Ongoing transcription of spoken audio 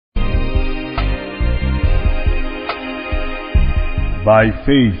By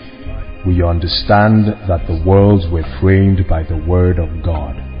faith, we understand that the worlds were framed by the word of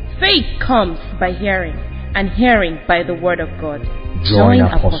God. Faith comes by hearing, and hearing by the word of God. Join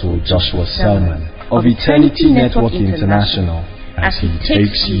Apostle Joshua Selman of Eternity Network International as he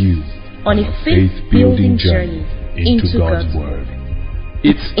takes you on a faith-building journey into God's Word.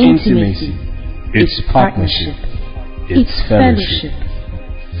 It's intimacy, it's partnership, it's fellowship.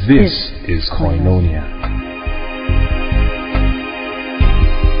 This is Koinonia.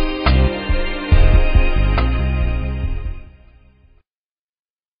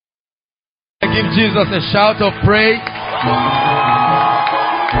 Give Jesus a shout of praise.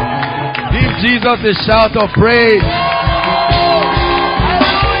 Give Jesus a shout of praise.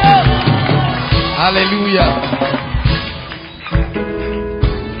 Hallelujah.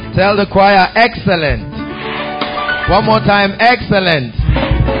 Tell the choir, excellent. One more time, excellent.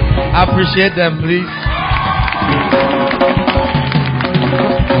 Appreciate them, please.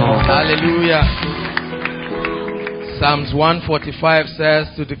 Hallelujah. Psalms 145 says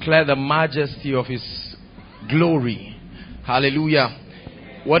to declare the majesty of his glory. Hallelujah.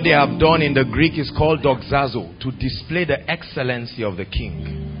 What they have done in the Greek is called doxazo, to display the excellency of the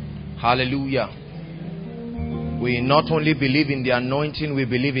king. Hallelujah. We not only believe in the anointing, we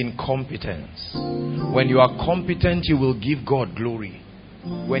believe in competence. When you are competent, you will give God glory.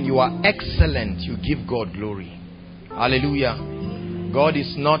 When you are excellent, you give God glory. Hallelujah. God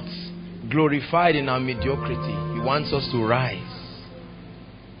is not glorified in our mediocrity. He wants us to rise.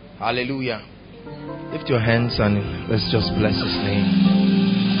 Hallelujah. Lift your hands and let's just bless his name.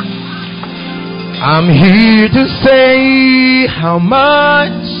 I'm here to say how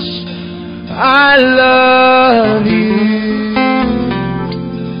much I love you.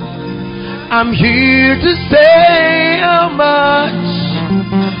 I'm here to say how much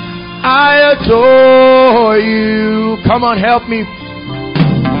I adore you. Come on, help me.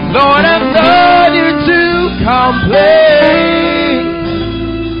 Lord, I've known you to complain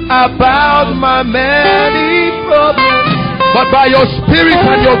about my many problems, but by your spirit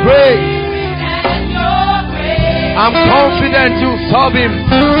and your grace, I'm confident you'll solve him.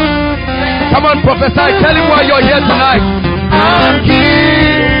 Come on, prophesy. Tell him why you're here tonight. I'm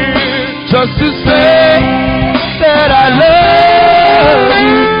here just to say that I love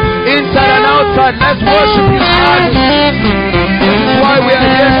you. Inside and outside, let's worship his God. This is why we are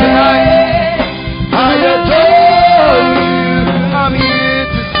here tonight. I adore you. I'm here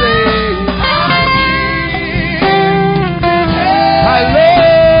to say I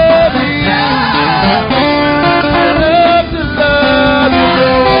love you. I love to love you,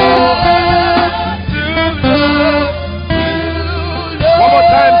 Lord. One more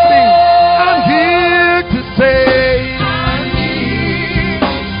time, sing. I'm here to say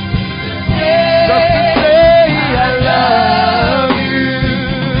just to say I love you.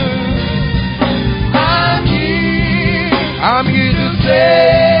 I'm here to say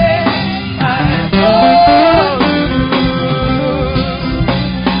I adore you.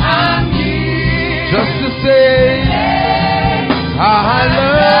 I'm here just to say I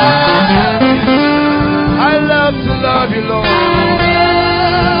love you. I love to love you, Lord.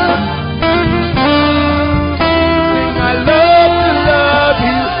 I love to love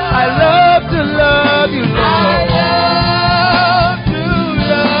you. I love to love you, Lord.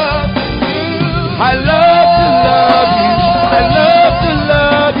 I love to love you. I love to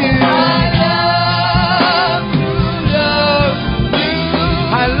love you.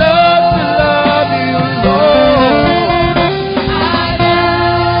 I love to love you, Lord.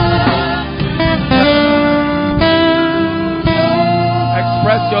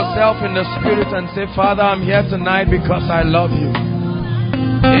 Express yourself in the spirit and say, Father, I'm here tonight because I love you.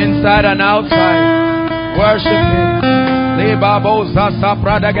 Inside and outside, worship him.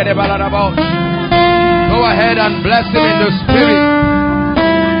 Go ahead and bless him in the spirit.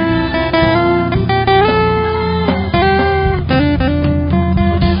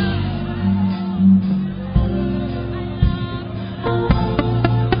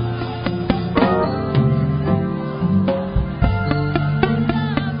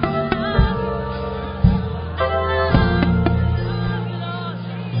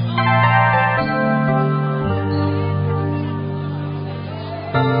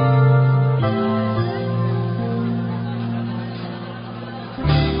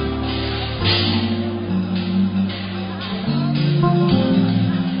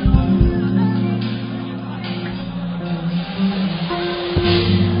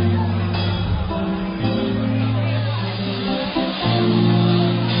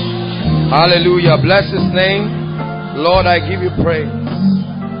 Hallelujah. Bless his name. Lord, I give you praise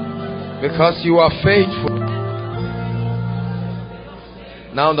because you are faithful.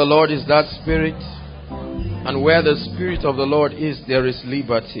 Now the Lord is that Spirit, and where the Spirit of the Lord is, there is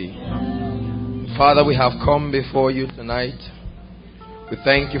liberty. Father, we have come before you tonight. We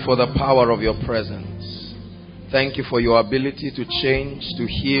thank you for the power of your presence. Thank you for your ability to change, to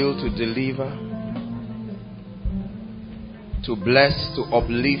heal, to deliver, to bless, to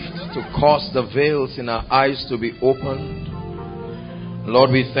uplift, to cause the veils in our eyes to be opened.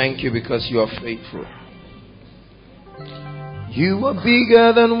 Lord, we thank you because you are faithful. You are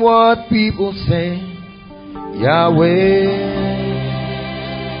bigger than what people say, Yahweh.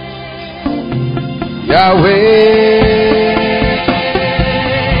 Yahweh.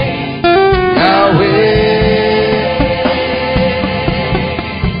 Yahweh.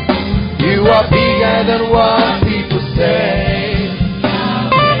 You are bigger than what people say.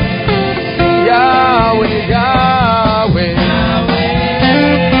 Yahweh, Yahweh,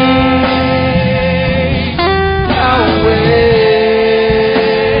 Yahweh.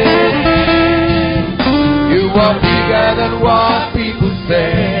 You are bigger than what people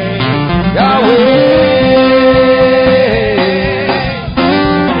say. Yahweh.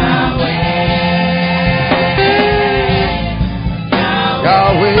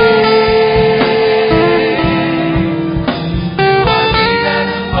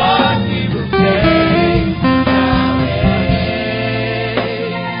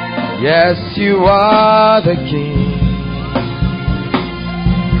 Yes, you are the King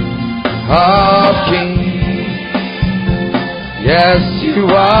of kings. Yes, you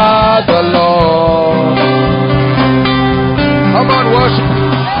are the Lord. Come on, worship.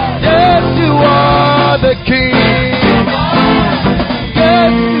 Yes, you are the King.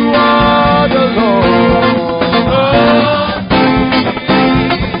 Yes, you are the Lord.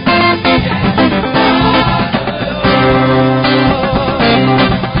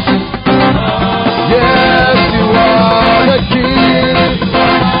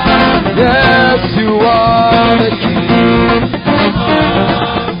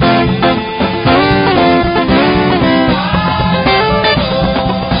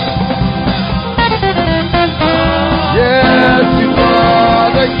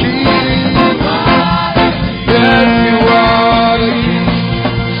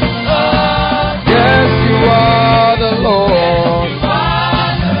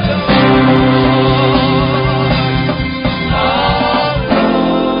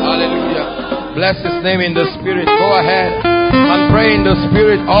 Name in the Spirit. Go ahead and pray in the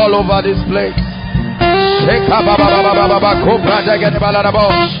Spirit all over this place.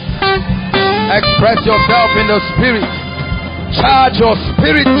 Express yourself in the Spirit. Charge your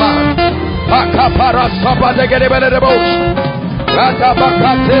spirit, man.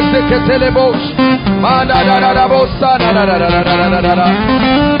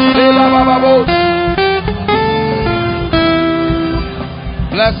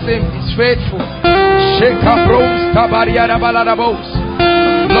 Bless him, he's faithful.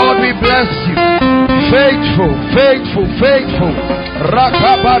 Lord, we bless you. Faithful, faithful, faithful.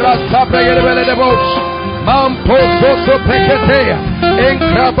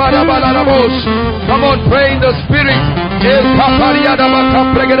 Come on, pray in the Spirit.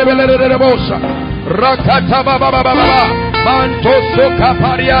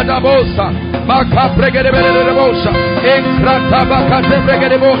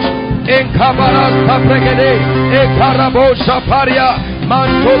 In Kabarasta Pregede, Ekarabosha Paria,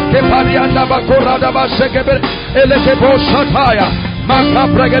 Mantos Keparianda Bakorada Bashekebe, Elekebosha Taya, Maka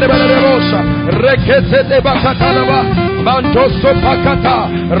Pregede Belebosha, Rekete de Bakatanaba, Mantos Sopakata,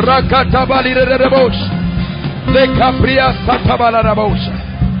 Rakata Bali Rebos, Le Capria Satabala Rabosha.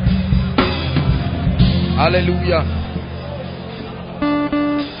 Hallelujah.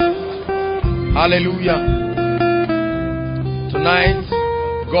 Hallelujah. Tonight,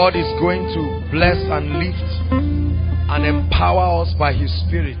 God is going to bless and lift and empower us by His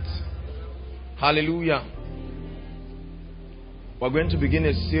Spirit. Hallelujah. We're going to begin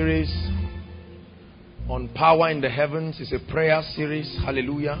a series on power in the heavens. It's a prayer series.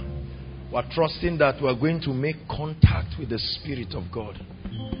 Hallelujah. We're trusting that we're going to make contact with the Spirit of God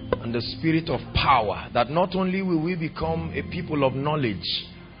and the Spirit of power. That not only will we become a people of knowledge,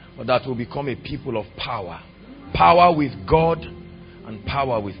 but that we'll become a people of power. Power with God and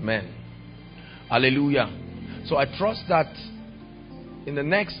power with men. Hallelujah. So I trust that in the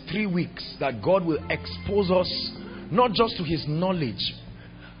next 3 weeks that God will expose us not just to His knowledge.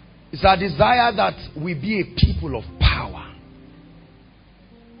 It's our desire that we be a people of power.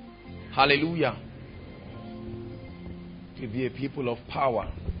 Hallelujah. To be a people of power,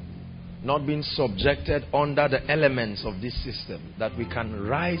 not being subjected under the elements of this system, that we can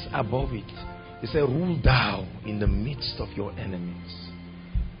rise above it. He said, rule thou in the midst of your enemies.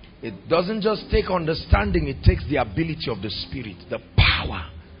 It doesn't just take understanding, it takes the ability of the Spirit, the power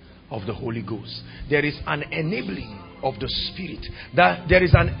of the Holy Ghost. There is an enabling of the Spirit. That there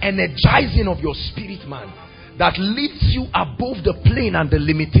is an energizing of your spirit, man, that lifts you above the plane and the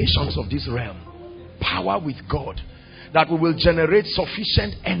limitations of this realm. Power with God, that we will generate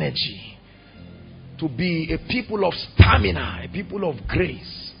sufficient energy to be a people of stamina, a people of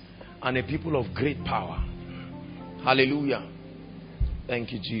grace, and a people of great power. Hallelujah.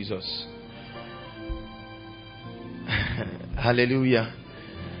 Thank you, Jesus. Hallelujah.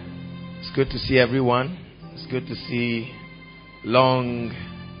 It's good to see everyone. It's good to see long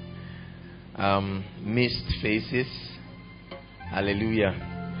missed faces. Hallelujah.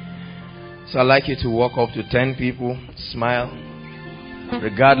 So I'd like you to walk up to 10 people, smile,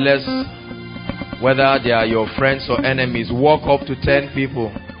 regardless whether they are your friends or enemies. Walk up to 10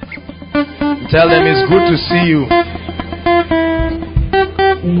 people, tell them it's good to see you.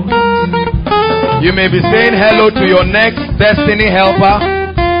 You may be saying hello to your next destiny helper.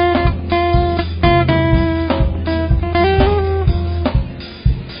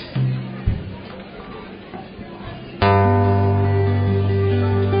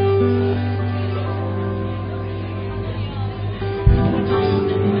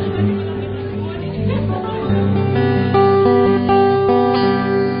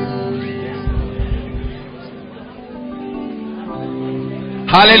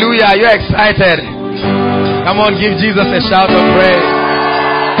 Hallelujah. Are you excited? Come on, give Jesus a shout of praise.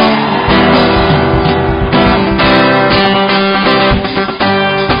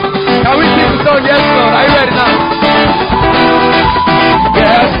 Can we sing the song? Yes, Lord. Are you ready now?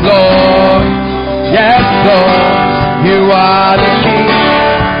 Yes, Lord. Yes, Lord. You are the King.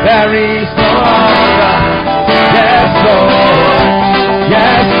 There is no other. Yes, Lord.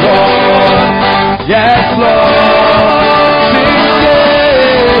 Yes, Lord. Yes, Lord.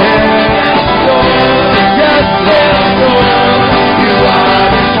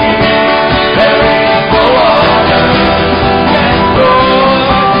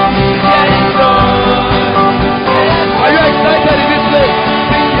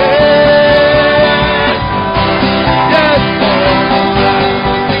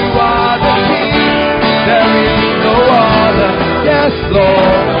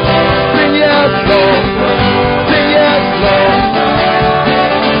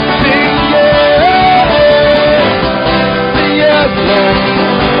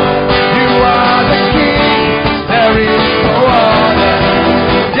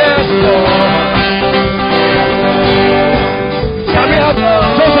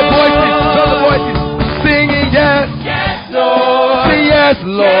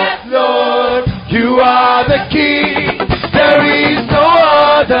 Lord, you are the King. There is no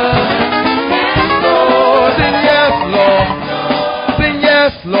other. Lord, sing yes, Lord. Sing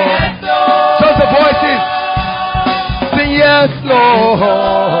yes, Lord. Just the voices. Sing yes,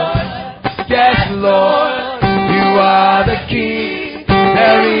 Lord. Yes, Lord. You are the King.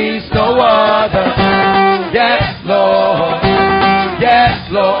 There is no other. Yes, Lord.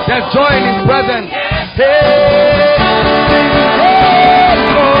 Yes, Lord. There's joy in His presence. Hey.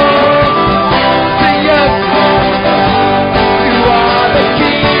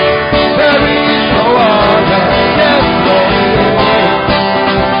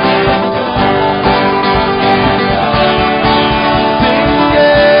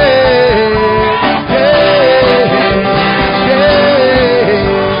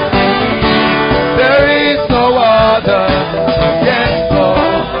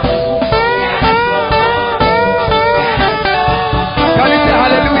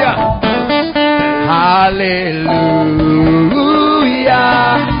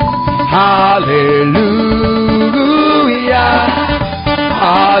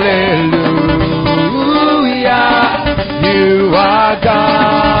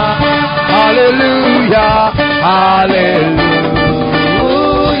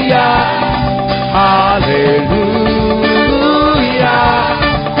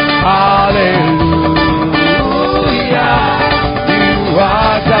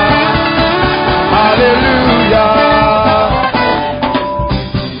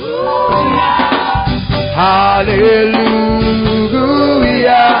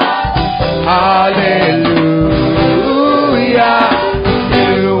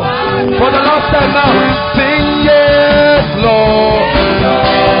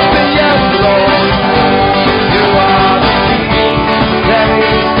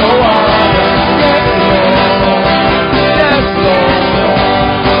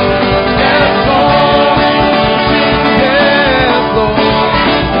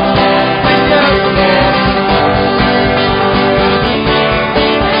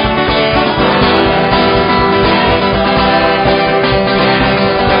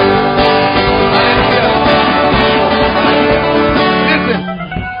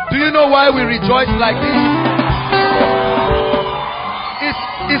 why we rejoice like this?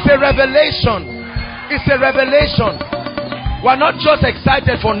 It's a revelation. It's a revelation. We're not just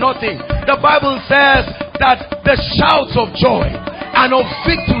excited for nothing. The Bible says that the shouts of joy and of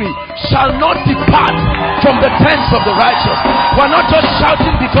victory shall not depart from the tents of the righteous. We're not just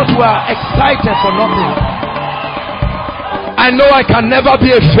shouting because we are excited for nothing. I know I can never be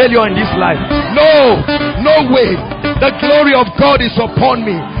a failure in this life. No way. The glory of God is upon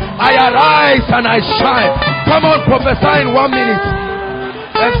me. I arise and I shine. Come on, prophesy in 1 minute.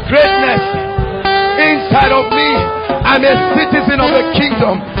 There's greatness inside of me. I'm a citizen of the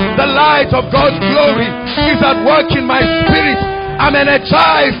kingdom. The light of God's glory is at work in my spirit. I'm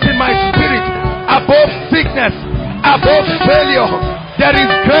energized in my spirit. Above sickness, above failure, there is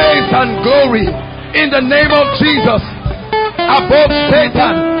grace and glory in the name of Jesus. Above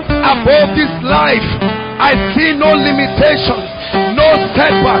Satan, above this life, I see no limitations, no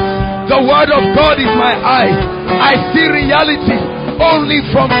setbacks. The word of God is my eye. I see reality only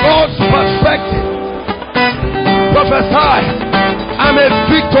from God's perspective. Prophesy, I'm a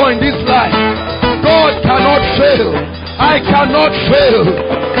victor in this life. God cannot fail. I cannot fail.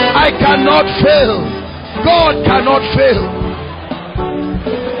 I cannot fail. God cannot fail.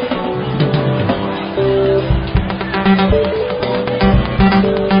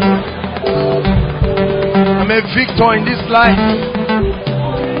 I'm a victor in this life,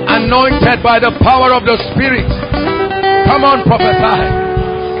 anointed by the power of the Spirit. Come on, prophesy.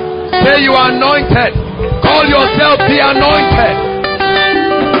 Say you are anointed. Call yourself the anointed.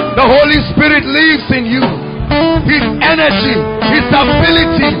 The Holy Spirit lives in you. His energy, His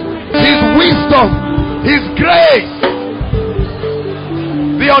ability, His wisdom, His grace,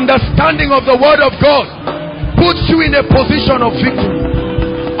 the understanding of the Word of God puts you in a position of victory.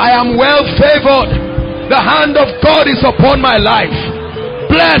 I am well favored. The hand of God is upon my life.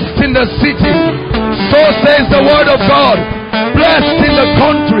 Blessed in the city. So says the Word of God. Blessed in the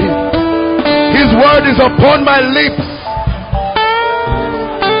country. His word is upon my lips.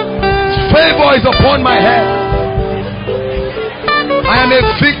 His favor is upon my head. I am a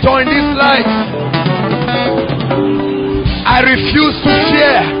victor in this life. I refuse to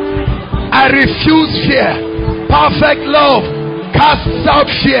fear. I refuse fear. Perfect love casts out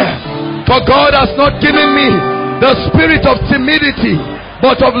fear. For God has not given me the spirit of timidity,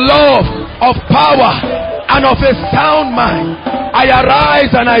 but of love, of power, and of a sound mind. I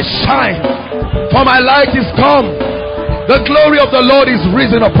arise and I shine. For my light is come. The glory of the Lord is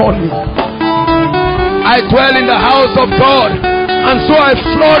risen upon me. I dwell in the house of God, and so I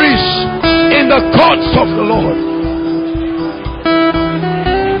flourish in the courts of the Lord.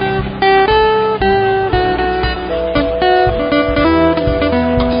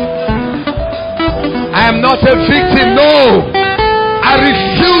 I am not a victim, no. I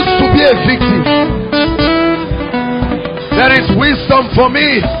refuse to be a victim. There is wisdom for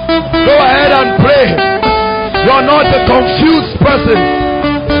me. Go ahead and pray. You're not a confused person.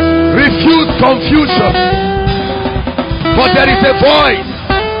 Refuse confusion. But there is a voice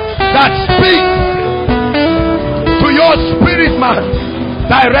that speaks to your spirit man,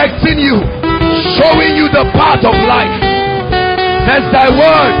 directing you, showing you the path of life. Says thy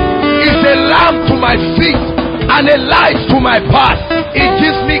word is a lamp to my feet and a light to my path. It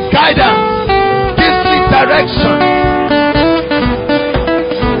gives me guidance, gives me direction.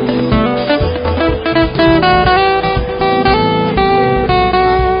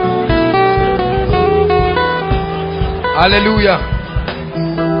 Hallelujah.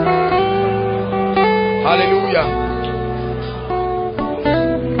 Hallelujah.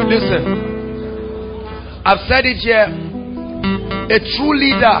 Listen, I've said it here. A true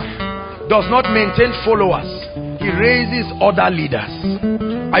leader does not maintain followers. He raises other leaders.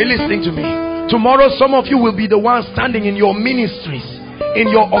 Are you listening to me? Tomorrow some of you will be the ones standing in your ministries, in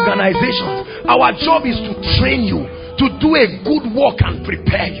your organizations. Our job is to train you, to do a good work and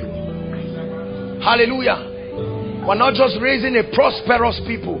prepare you. Hallelujah. We're not just raising a prosperous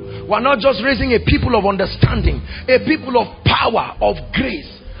people. We're not just raising a people of understanding, a people of power, of grace,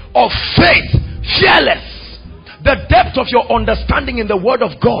 of faith, fearless. The depth of your understanding in the word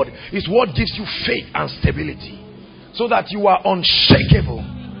of God is what gives you faith and stability, so that you are unshakable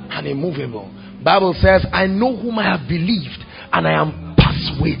and immovable. Bible says, I know whom I have believed and I am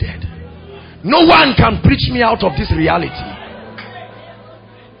persuaded. No one can preach me out of this reality.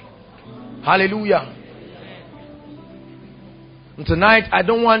 Hallelujah. And tonight, I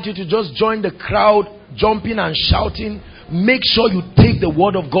don't want you to just join the crowd, jumping and shouting. Make sure you take the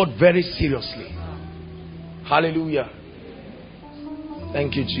word of God very seriously. Hallelujah.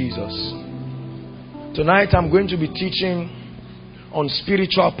 Thank you, Jesus. Tonight, I'm going to be teaching on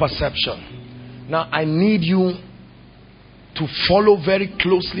spiritual perception. Now I need you to follow very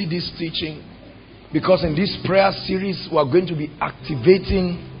closely this teaching, because in this prayer series we are going to be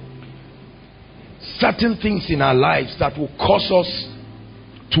activating certain things in our lives that will cause us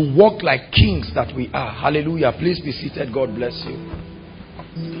to walk like kings that we are. Hallelujah. Please be seated. God bless you.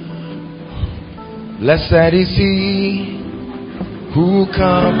 Blessed is he who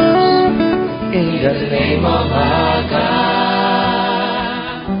comes in the name of our God.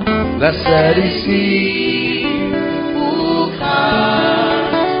 Blessed is he who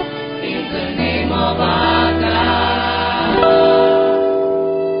comes in the name of our God.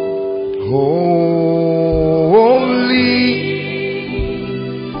 Holy,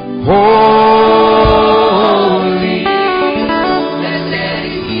 holy, blessed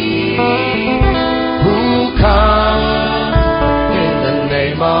is he who comes in the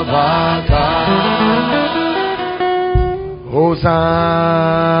name of our God. Hosanna,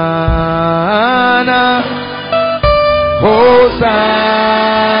 Hosanna,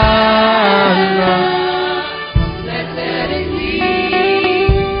 blessed is he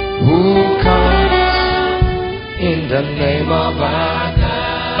who comes in the name of our God.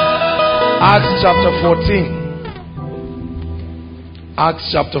 Acts chapter 14. Acts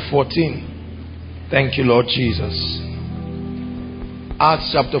chapter 14. Thank you, Lord Jesus.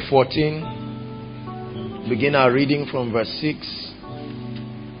 Acts chapter 14. Begin our reading from verse 6.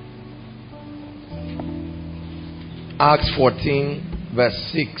 Acts 14 verse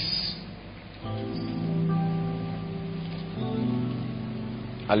 6.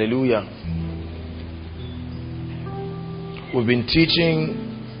 Hallelujah. We've been teaching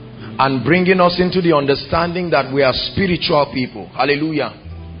and bringing us into the understanding that we are spiritual people. Hallelujah.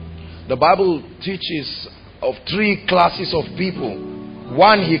 The Bible teaches of three classes of people.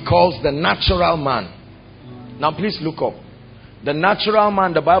 One he calls the natural man. Now please look up. The natural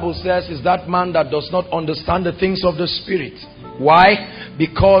man, the Bible says, is that man that does not understand the things of the Spirit. Why?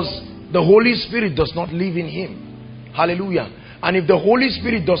 Because the Holy Spirit does not live in him. Hallelujah. And if the Holy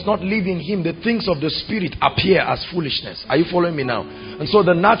Spirit does not live in him, the things of the Spirit appear as foolishness. Are you following me now? And so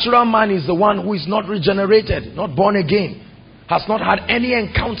the natural man is the one who is not regenerated, not born again, has not had any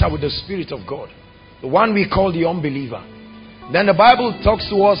encounter with the Spirit of God. The one we call the unbeliever. Then the Bible talks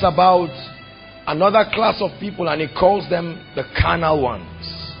to us about another class of people, and it calls them the carnal ones.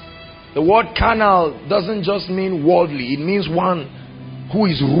 The word carnal doesn't just mean worldly. It means one who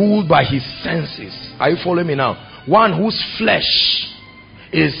is ruled by his senses. Are you following me now? One whose flesh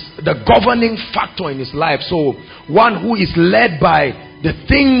is the governing factor in his life. So one who is led by the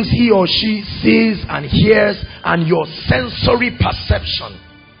things he or she sees and hears and your sensory perception.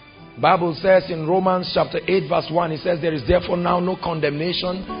 The Bible says in Romans chapter 8 verse 1, it says, there is therefore now no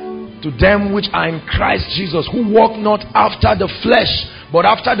condemnation to them which are in Christ Jesus, who walk not after the flesh, but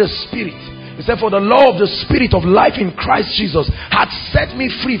after the Spirit. He said, for the law of the Spirit of life in Christ Jesus hath set me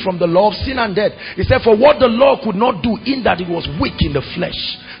free from the law of sin and death. He said, for what the law could not do, in that it was weak in the flesh.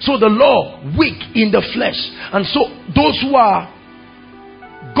 So the law, weak in the flesh. And so those who are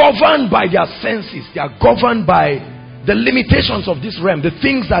governed by their senses, they are governed by the limitations of this realm, the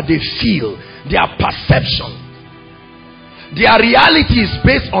things that they feel, their perception. Their reality is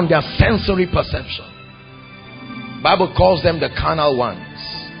based on their sensory perception. The Bible calls them the carnal ones.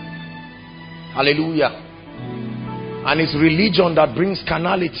 Hallelujah. And it's religion that brings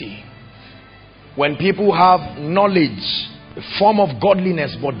carnality. When people have knowledge, a form of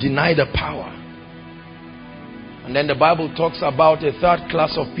godliness, but deny the power. And then the Bible talks about a third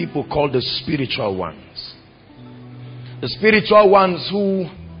class of people called the spiritual ones. The spiritual ones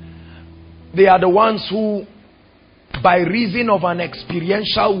they are the ones who, by reason of an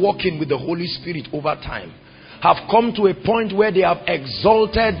experiential walking with the Holy Spirit over time, have come to a point where they have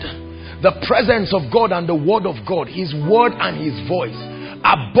exalted the presence of God and the word of God, his word and his voice,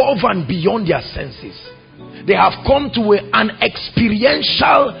 above and beyond their senses. They have come to an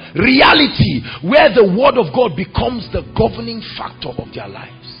experiential reality where the word of God becomes the governing factor of their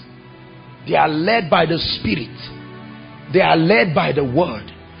lives. They are led by the Spirit. They are led by the word.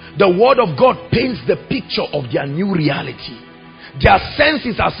 The word of God paints the picture of their new reality. Their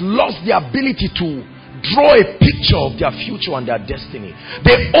senses has lost the ability to draw a picture of their future and their destiny.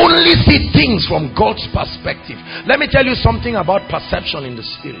 They only see things from God's perspective. Let me tell you something about perception in the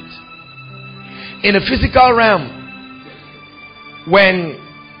spirit. In the physical realm, when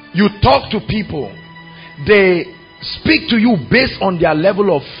you talk to people, they speak to you based on their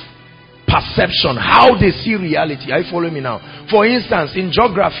level of perception, how they see reality. Are you following me now? For instance, in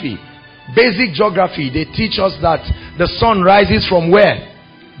geography, basic geography, they teach us that the sun rises from where?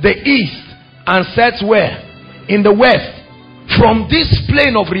 The east, and sets where? In the west. from this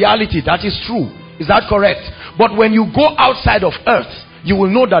plane of reality. That is true. Is that correct? But when you go outside of earth, you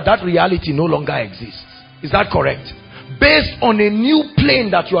will know that that reality no longer exists. Is that correct? Based on a new plane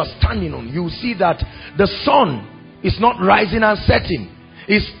that you are standing on, you will see that the sun is not rising and setting.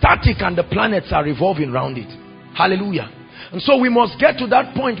 It's static and the planets are revolving around it. Hallelujah. And so we must get to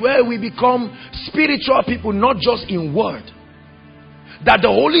that point where we become spiritual people, not just in word. That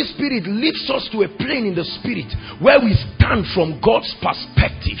the Holy Spirit lifts us to a plane in the spirit where we stand from God's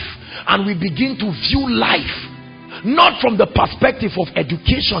perspective and we begin to view life not from the perspective of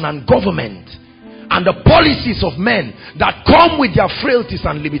education and government and the policies of men that come with their frailties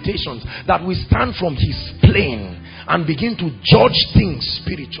and limitations. That we stand from his plane and begin to judge things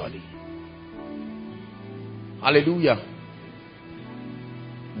spiritually. Hallelujah.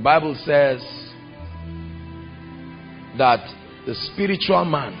 The Bible says that the spiritual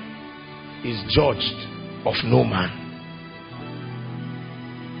man is judged of no man,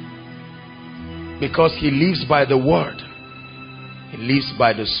 because he lives by the word, he lives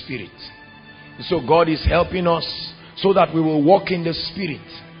by the spirit. So God is helping us so that we will walk in the spirit.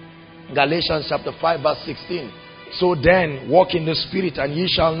 Galatians chapter 5 verse 16. So then walk in the spirit, and ye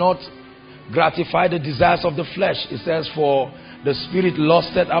shall not gratify the desires of the flesh. It says, for the spirit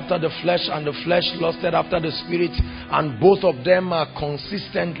lusted after the flesh, and the flesh lusted after the spirit, and both of them are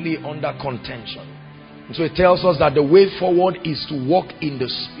consistently under contention. And so it tells us that the way forward is to walk in the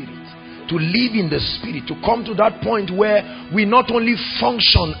spirit, to live in the spirit, to come to that point where we not only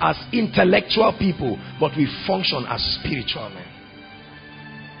function as intellectual people, but we function as spiritual men.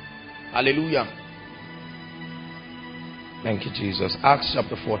 Hallelujah. Thank you, Jesus. Acts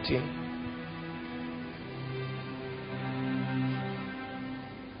chapter 14.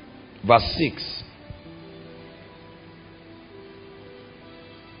 Verse 6.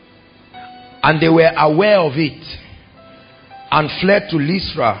 And they were aware of it, and fled to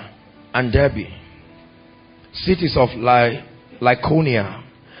Lystra and Derbe, cities of Lycaonia,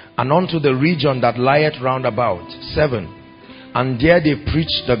 and unto the region that lieth round about. 7. And there they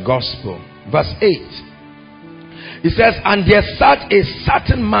preached the gospel. Verse 8. It says, and there sat a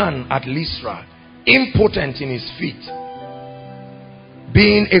certain man at Lystra, impotent in his feet,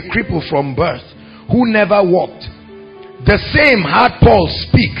 being a cripple from birth, who never walked. The same heard Paul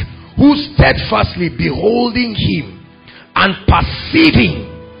speak, who steadfastly beholding him and perceiving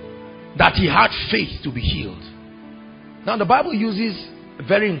that he had faith to be healed. Now the Bible uses a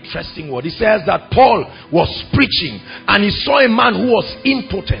very interesting word. It says that Paul was preaching and he saw a man who was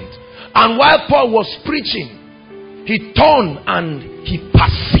impotent, and while Paul was preaching, he turned and he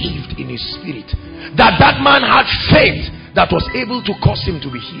perceived in his spirit that that man had faith that was able to cause him to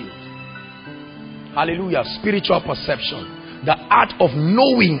be healed. Hallelujah. Spiritual perception, the art of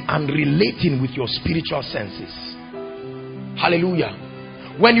knowing and relating with your spiritual senses. Hallelujah.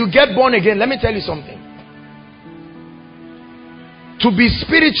 When you get born again, let me tell you something. To be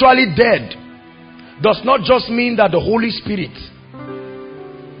spiritually dead does not just mean that the Holy Spirit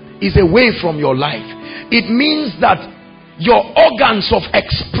is away from your life. It means that your organs of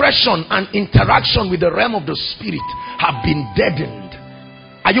expression and interaction with the realm of the spirit have been deadened.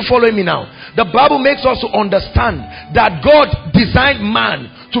 Are you following me now? The Bible makes us to understand that God designed man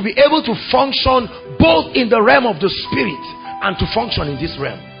to be able to function both in the realm of the spirit and to function in this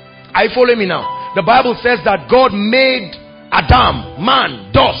realm. Are you following me now? The Bible says that God made Adam,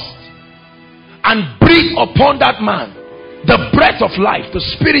 man, dust, and breathed upon that man the breath of life, the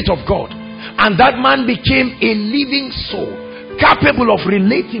spirit of God. And that man became a living soul, capable of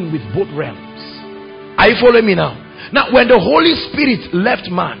relating with both realms. Are you following me now? Now, when the Holy Spirit left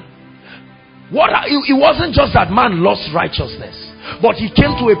man, it wasn't just that man lost righteousness, but he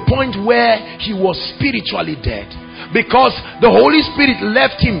came to a point where he was spiritually dead. Because the Holy Spirit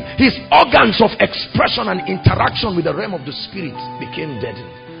left him, his organs of expression and interaction with the realm of the spirit became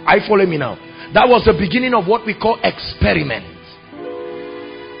deadened. Are you following me now? That was the beginning of what we call experiment.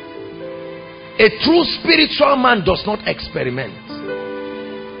 A true spiritual man does not experiment.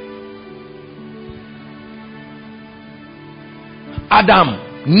 Adam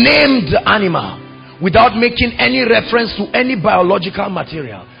named the animal without making any reference to any biological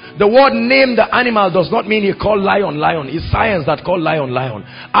material. The word name the animal does not mean he called lion, lion. It's science that called lion, lion.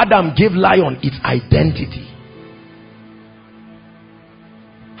 Adam gave lion its identity.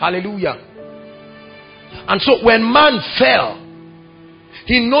 Hallelujah. And so when man fell,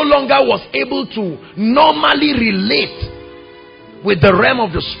 he no longer was able to normally relate with the realm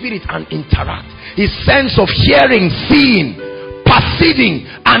of the spirit and interact. His sense of hearing, seeing, perceiving,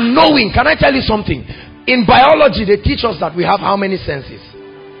 and knowing. Can I tell you something? In biology, they teach us that we have how many senses?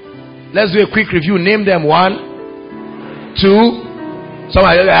 Let's do a quick review. Name them. 1, 2.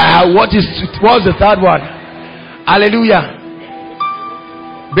 Somebody, what's the third one? Hallelujah.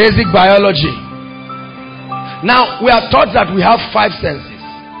 Basic biology. Now, we are taught that we have 5 senses.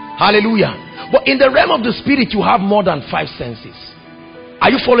 Hallelujah. But in the realm of the spirit, you have more than 5 senses. Are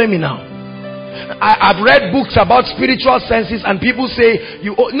you following me now? I've read books about spiritual senses, and people say,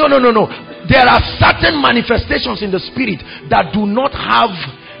 no. There are certain manifestations in the spirit that do not have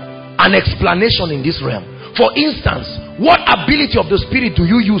an explanation in this realm. For instance, what ability of the spirit do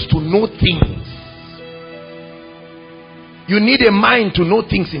you use to know things? You need a mind to know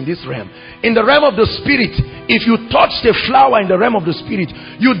things in this realm. In the realm of the spirit, if you touch the flower in the realm of the spirit,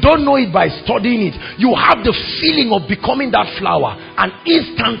 you don't know it by studying it. You have the feeling of becoming that flower, and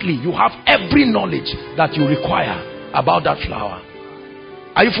instantly you have every knowledge that you require about that flower.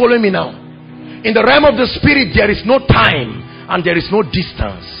 Are you following me now? In the realm of the spirit, there is no time and there is no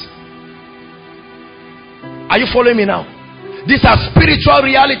distance. Are you following me now? These are spiritual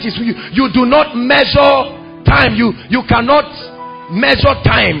realities. You do not measure time. You cannot measure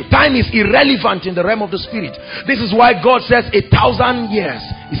time. Time is irrelevant in the realm of the spirit. This is why God says 1,000 years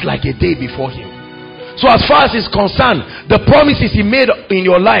is like a day before him. So as far as he's concerned, the promises he made in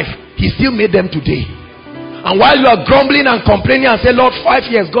your life, he still made them today. And while you are grumbling and complaining and say, Lord, 5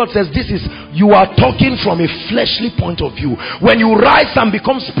 years, God says, you are talking from a fleshly point of view. When you rise and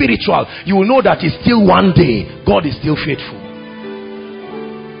become spiritual, you will know that it's still one day. God is still faithful.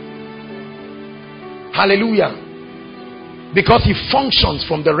 Hallelujah. Because he functions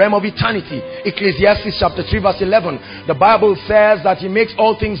from the realm of eternity. Ecclesiastes chapter 3 verse 11. The Bible says that he makes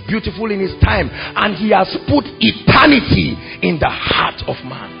all things beautiful in his time, and he has put eternity in the heart of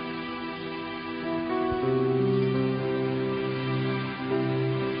man.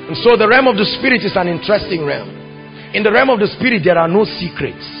 And so the realm of the spirit is an interesting realm. In the realm of the spirit, there are no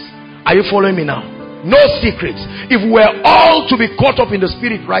secrets. Are you following me now? No secrets. If we're all to be caught up in the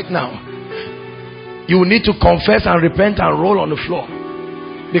spirit right now, you will need to confess and repent and roll on the floor,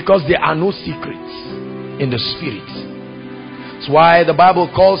 because there are no secrets in the spirit. That's why the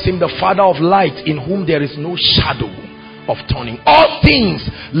Bible calls him the Father of light, in whom there is no shadow of turning. All things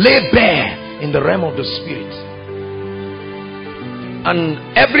lay bare in the realm of the spirit. And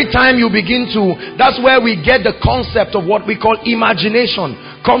every time you begin to, that's where we get the concept of what we call imagination.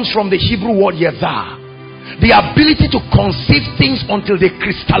 Comes from the Hebrew word yezah. The ability to conceive things until they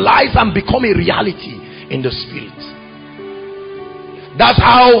crystallize and become a reality in the spirit. That's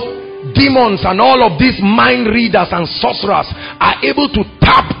how demons and all of these mind readers and sorcerers are able to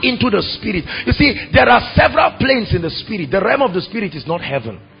tap into the spirit. You see, there are several planes in the spirit. The realm of the spirit is not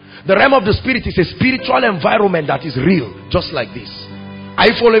heaven. The realm of the spirit is a spiritual environment that is real, just like this. Are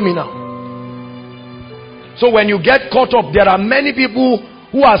you following me now? So when you get caught up, there are many people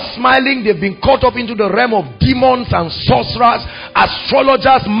who are smiling. They've been caught up into the realm of demons and sorcerers,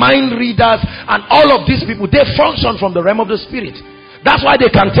 astrologers, mind readers, and all of these people. They function from the realm of the spirit. That's why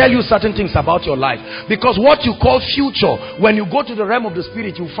they can tell you certain things about your life. Because what you call future, when you go to the realm of the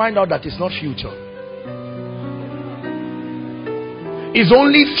spirit, you find out that it's not future. It's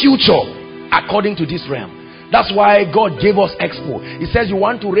only future according to this realm. That's why God gave us Expo. He says, you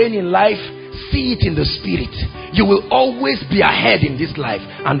want to reign in life, see it in the spirit. You will always be ahead in this life,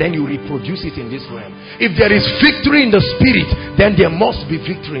 and then you reproduce it in this realm. If there is victory in the spirit, then there must be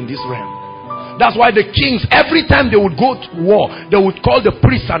victory in this realm. That's why the kings, every time they would go to war, they would call the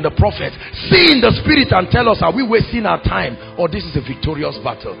priests and the prophets, see in the spirit and tell us, are we wasting our time, or this is a victorious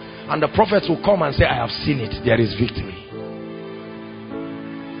battle? And the prophets will come and say, I have seen it, there is victory.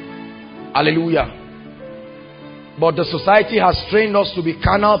 Hallelujah. But the society has trained us to be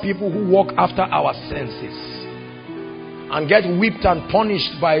carnal people who walk after our senses and get whipped and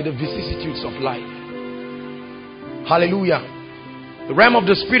punished by the vicissitudes of life. Hallelujah. The realm of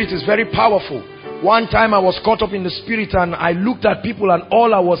the spirit is very powerful. One time I was caught up in the spirit, and I looked at people, and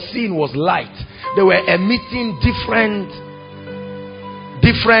all I was seeing was light. They were emitting different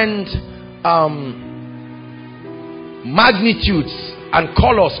magnitudes and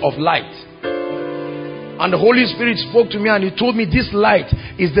colors of light. And the Holy Spirit spoke to me, and he told me this light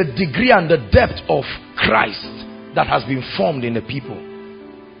is the degree and the depth of Christ that has been formed in the people.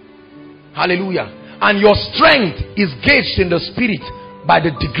 Hallelujah. And your strength is gauged in the spirit by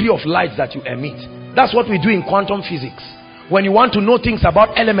the degree of light that you emit. That's what we do in quantum physics. When you want to know things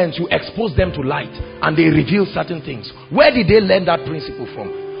about elements, you expose them to light and they reveal certain things. Where did they learn that principle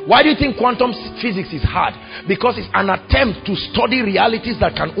from? Why do you think quantum physics is hard? Because it's an attempt to study realities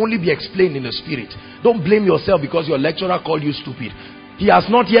that can only be explained in the spirit. Don't blame yourself because your lecturer called you stupid. He has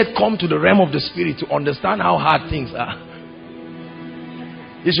not yet come to the realm of the spirit to understand how hard things are.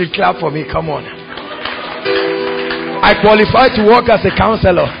 You should clap for me. Come on. I qualify to work as a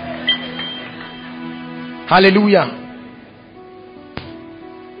counselor. Hallelujah.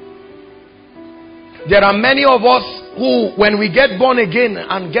 There are many of us who, when we get born again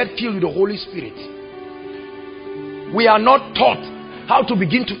and get filled with the Holy Spirit, we are not taught how to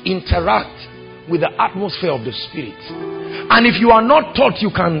begin to interact with the atmosphere of the Spirit. And if you are not taught,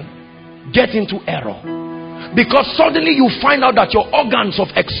 you can get into error. Because suddenly you find out that your organs of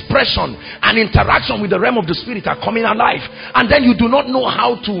expression and interaction with the realm of the Spirit are coming alive. And then you do not know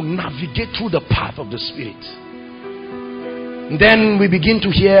how to navigate through the path of the Spirit. And then we begin to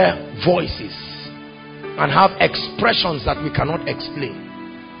hear voices and have expressions that we cannot explain.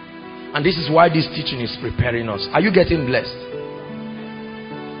 And this is why this teaching is preparing us. Are you getting blessed?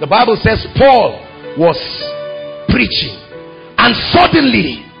 The Bible says Paul was preaching, and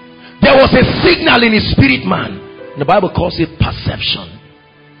suddenly there was a signal in his spirit man. The Bible calls it perception.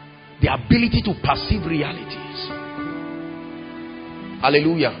 The ability to perceive realities.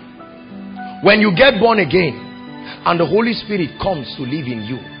 Hallelujah. When you get born again and the Holy Spirit comes to live in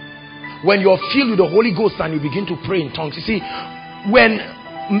you, when you're filled with the Holy Ghost and you begin to pray in tongues, you see,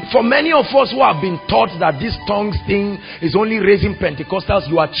 for many of us who have been taught that this tongues thing is only raising Pentecostals,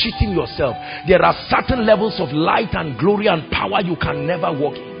 you are cheating yourself. There are certain levels of light and glory and power you can never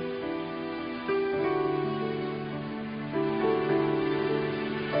walk in.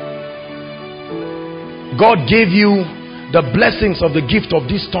 God gave you the blessings of the gift of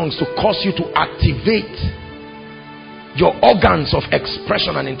these tongues to cause you to activate your organs of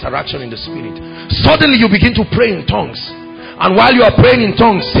expression and interaction in the Spirit. Suddenly you begin to pray in tongues, and while you are praying in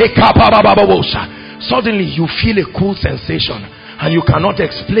tongues, suddenly you feel a cool sensation, and you cannot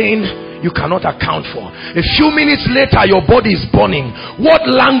explain, you cannot account for. A few minutes later, your body is burning. What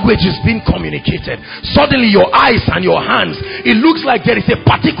language is being communicated? Suddenly your eyes and your hands, it looks like there is a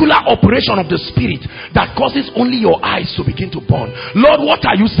particular operation of the Spirit that causes only your eyes to begin to burn. Lord, what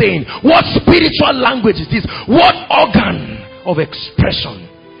are you saying? What spiritual language is this? What organ of expression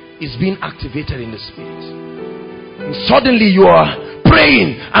is being activated in the Spirit? And suddenly you are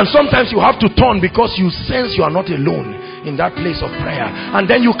praying, and sometimes you have to turn because you sense you are not alone in that place of prayer, and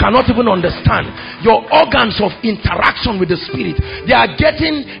then you cannot even understand. Your organs of interaction with the Spirit, they are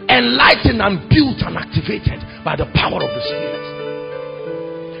getting enlightened and built and activated by the power of the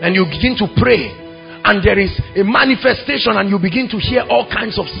Spirit. And you begin to pray, and there is a manifestation, and you begin to hear all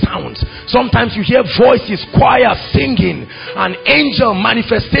kinds of sounds. Sometimes you hear voices, choir singing, and angel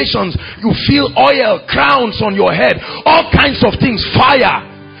manifestations. You feel oil, crowns on your head, all kinds of things, fire.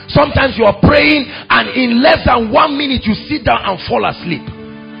 Sometimes you are praying, and in less than 1 minute you sit down and fall asleep,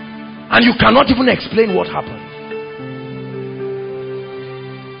 and you cannot even explain what happened.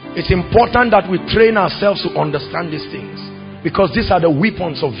 It's important that we train ourselves to understand these things, because these are the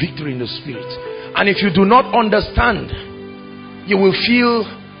weapons of victory in the Spirit. And if you do not understand, you will feel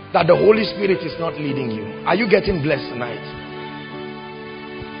that the Holy Spirit is not leading you. Are you getting blessed tonight?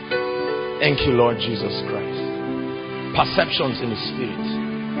 Thank you, Lord Jesus Christ. Perceptions in the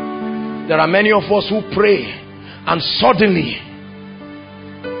Spirit. There are many of us who pray, and suddenly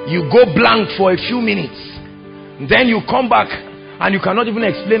you go blank for a few minutes. Then you come back and you cannot even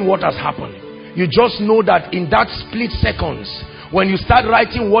explain what has happened. You just know that in that split seconds, when you start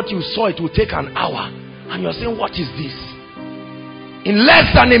writing what you saw, it will take an hour, and you're saying, what is this? In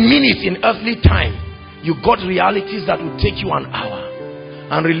less than a minute in earthly time, you got realities that will take you an hour.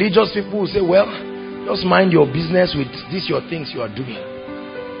 And religious people will say, well, just mind your business with these your things you are doing.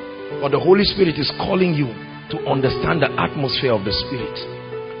 But the Holy Spirit is calling you to understand the atmosphere of the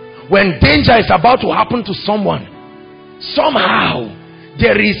Spirit. When danger is about to happen to someone, somehow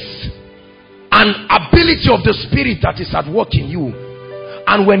there is an ability of the Spirit that is at work in you.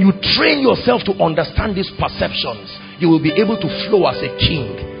 And when you train yourself to understand these perceptions, you will be able to flow as a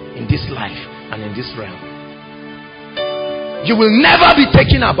king in this life and in this realm. You will never be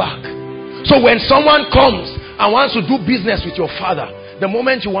taken aback. So when someone comes and wants to do business with your father, the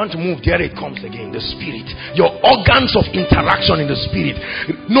moment you want to move, there it comes again, the Spirit. Your organs of interaction in the Spirit.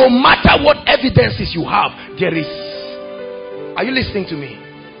 No matter what evidences you have, there is. Are you listening to me?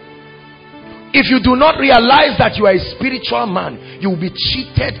 If you do not realize that you are a spiritual man, you will be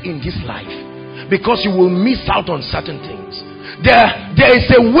cheated in this life, because you will miss out on certain things. There is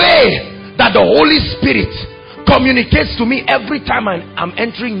a way that the Holy Spirit communicates to me every time I'm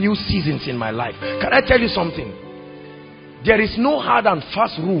entering new seasons in my life. Can I tell you something? There is no hard and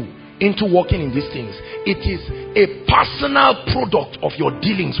fast rule into walking in these things. It is a personal product of your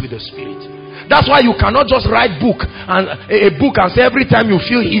dealings with the Spirit. That's why you cannot just write a book and say every time you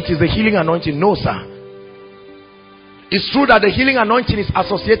feel it is a healing anointing. No, sir. It's true that the healing anointing is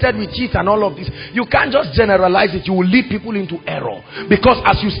associated with it and all of this. You can't just generalize it. You will lead people into error. Because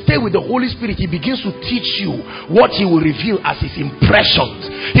as you stay with the Holy Spirit, He begins to teach you what He will reveal as His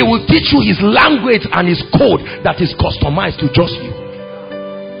impressions. He will teach you His language and His code that is customized to just you.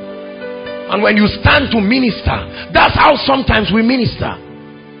 And when you stand to minister, that's how sometimes we minister.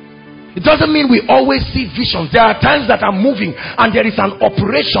 It doesn't mean we always see visions. There are times that I'm moving and there is an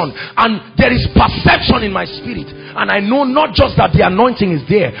operation and there is perception in my spirit. And I know not just that the anointing is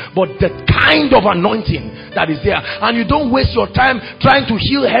there, but the kind of anointing that is there. And you don't waste your time trying to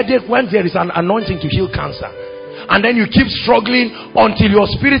heal headache when there is an anointing to heal cancer. And then you keep struggling until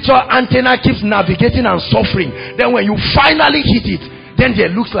your spiritual antenna keeps navigating and suffering. Then when you finally hit it, then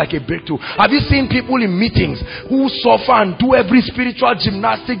there looks like a breakthrough. Have you seen people in meetings who suffer and do every spiritual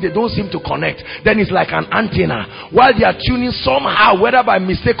gymnastic? They don't seem to connect. Then it's like an antenna. While they are tuning somehow, whether by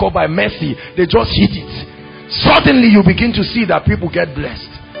mistake or by mercy, they just hit it. Suddenly you begin to see that people get blessed.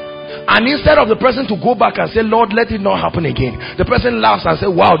 And instead of the person to go back and say, Lord, let it not happen again, the person laughs and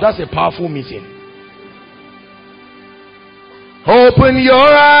says, wow, that's a powerful meeting. Open your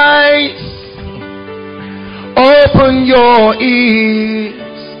eyes. Open your ears,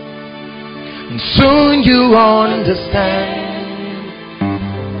 and soon you understand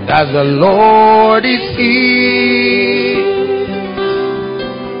that the Lord is here.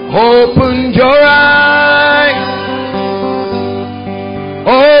 Open your eyes,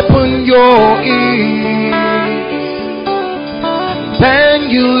 open your ears, then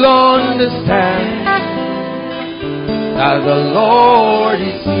you'll understand that the Lord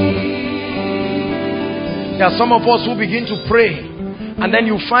is here. There are some of us who begin to pray and then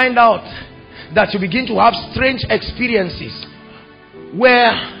you find out that you begin to have strange experiences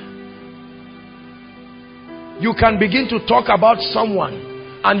where you can begin to talk about someone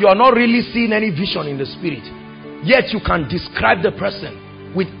and you are not really seeing any vision in the spirit, yet you can describe the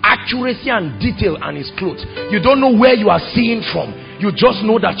person with accuracy and detail and his clothes. You don't know where you are seeing from, you just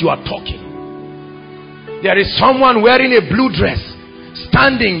know that you are talking. There is someone wearing a blue dress,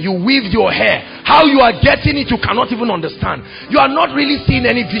 standing, you weaved your hair. How you are getting it, you cannot even understand. You are not really seeing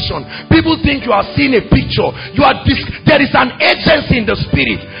any vision. People think you are seeing a picture. There is an agency in the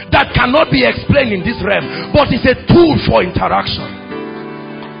spirit that cannot be explained in this realm, but it's a tool for interaction.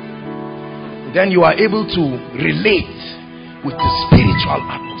 Then you are able to relate with the spiritual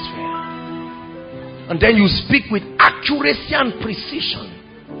atmosphere. And then you speak with accuracy and precision.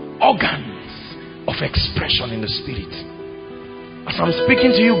 Organs of expression in the spirit. As I'm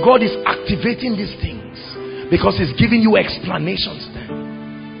speaking to you, God is activating these things because He's giving you explanations then.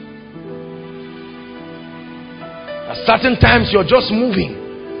 At certain times you're just moving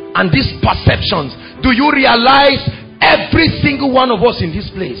and these perceptions, do you realize every single one of us in this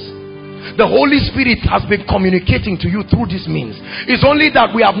place, the Holy Spirit has been communicating to you through these means. It's only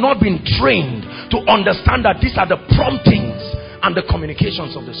that we have not been trained to understand that these are the promptings and the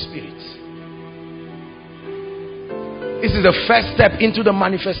communications of the Spirit. This is the first step into the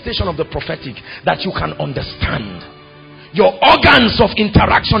manifestation of the prophetic, that you can understand your organs of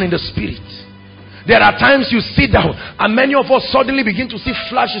interaction in the spirit. There are times you sit down and many of us suddenly begin to see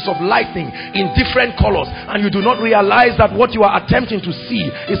flashes of lightning in different colors, and you do not realize that what you are attempting to see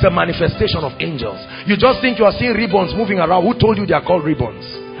is a manifestation of angels. You just think you are seeing ribbons moving around. Who told you they are called ribbons?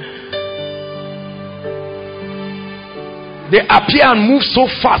 They appear and move so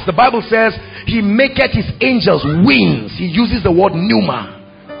fast. The Bible says He maketh His angels wings. He uses the word pneuma.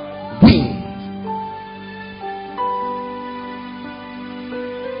 Wings.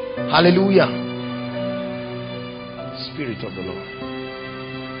 Hallelujah. Spirit of the Lord.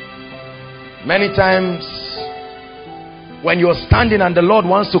 Many times when you're standing and the Lord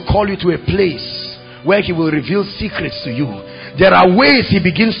wants to call you to a place where He will reveal secrets to you, there are ways He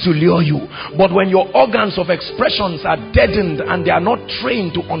begins to lure you. But when your organs of expressions are deadened and they are not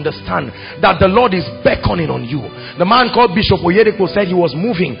trained to understand that the Lord is beckoning on you. The man called Bishop Oyedepo said he was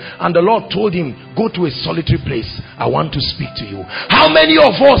moving and the Lord told him, go to a solitary place. I want to speak to you. How many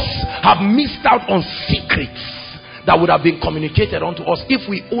of us have missed out on secrets that would have been communicated unto us if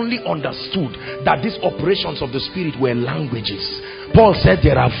we only understood that these operations of the Spirit were languages? Paul said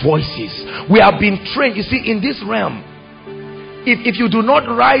there are voices. We have been trained. You see, in this realm, if you do not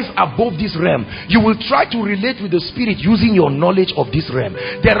rise above this realm, you will try to relate with the Spirit using your knowledge of this realm.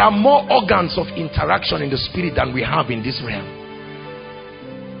 There are more organs of interaction in the Spirit than we have in this realm.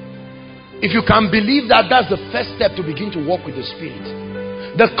 If you can believe that, that's the first step to begin to walk with the Spirit.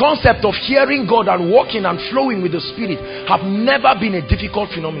 The concept of hearing God and walking and flowing with the Spirit have never been a difficult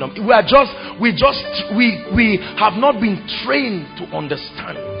phenomenon. We have not been trained to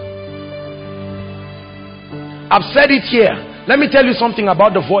understand. I've said it here. Let me tell you something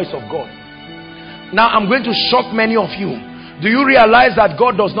about the voice of God. Now I'm going to shock many of you. Do you realize that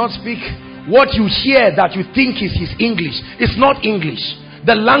God does not speak what you hear that you think is his English? It's not English.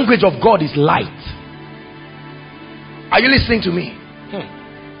 The language of God is light. Are you listening to me?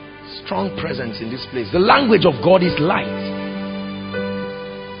 Strong presence in this place. The language of God is light.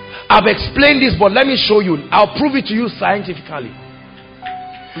 I've explained this, but let me show you. I'll prove it to you scientifically.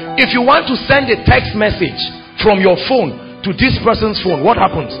 If you want to send a text message from your phone to this person's phone, what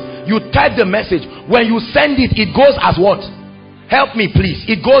happens? You type the message. When you send it, it goes as what? Help me please.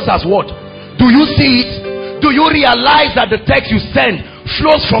 It goes as what? Do you see it? Do you realize that the text you send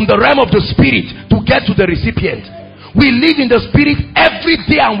flows from the realm of the spirit to get to the recipient? We live in the spirit every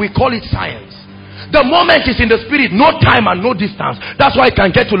day and we call it science. The moment it's in the spirit, no time and no distance. That's why I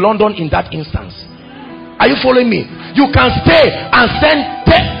can get to London in that instance. Are you following me? You can stay and send,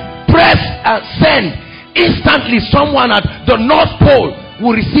 press and send. Instantly someone at the North Pole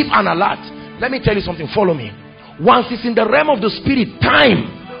will receive an alert. Let me tell you something, follow me. Once it's in the realm of the spirit, time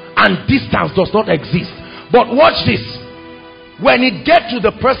and distance does not exist. But watch this. When it gets to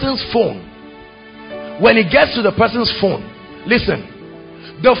the person's phone, listen,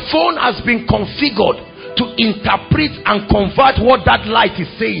 the phone has been configured to interpret and convert what that light is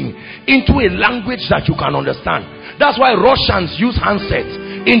saying into a language that you can understand. That's why Russians use handsets,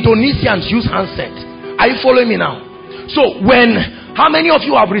 Indonesians use handsets. Are you following me now? So how many of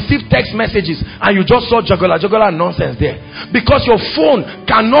you have received text messages and you just saw juggler nonsense there? Because your phone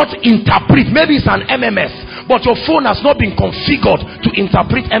cannot interpret. Maybe it's an MMS, but your phone has not been configured to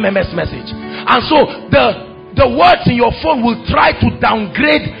interpret MMS message. And so the words in your phone will try to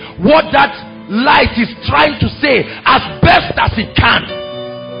downgrade what that light is trying to say as best as it can.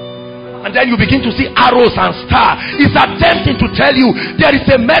 And then you begin to see arrows and stars. It's attempting to tell you there is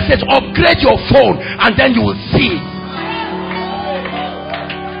a message. Upgrade your phone and then you will see it.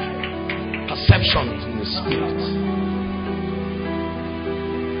 Perceptions in the spirit.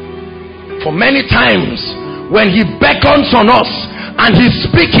 For many times when he beckons on us and he's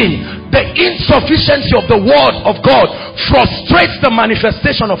speaking, the insufficiency of the word of God frustrates the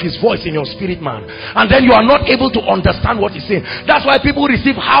manifestation of his voice in your spirit man, and then you are not able to understand what he's saying. That's why people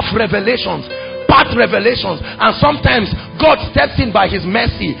receive half revelations, part revelations, and sometimes God steps in by his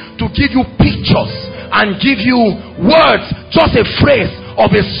mercy to give you pictures and give you words, just a phrase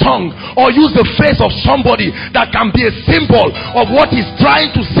of a song, or use the face of somebody that can be a symbol of what he's trying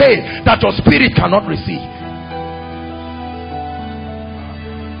to say that your spirit cannot receive.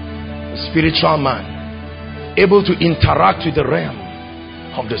 Spiritual man, able to interact with the realm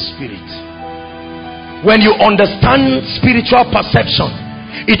of the spirit. When you understand spiritual perception,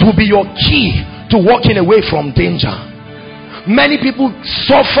 it will be your key to walking away from danger. Many people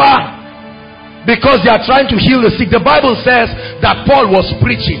suffer because they are trying to heal the sick. The Bible says that Paul was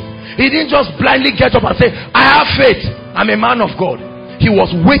preaching. He didn't just blindly get up and say, I have faith, I'm a man of God. He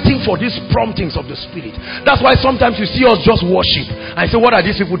was waiting for these promptings of the spirit. That's why sometimes you see us just worship and say, what are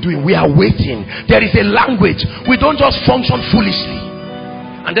these people doing? We are waiting. There is a language. We don't just function foolishly.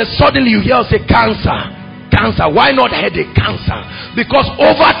 And then suddenly you hear us say, cancer. Why not headache? Cancer. Because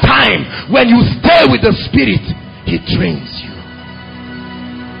over time, when you stay with the spirit, he trains you.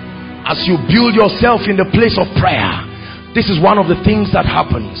 As you build yourself in the place of prayer, this is one of the things that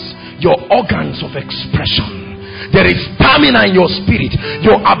happens. Your organs of expression. There is stamina in your spirit,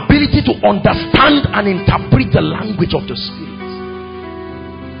 your ability to understand and interpret the language of the spirit.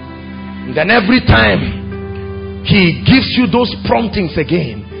 And then every time he gives you those promptings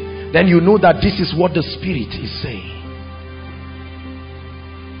again, then you know that this is what the spirit is saying.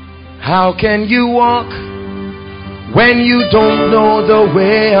 How can you walk when you don't know the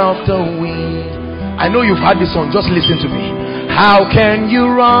way of the wind? I know you've heard this song, just listen to me. How can you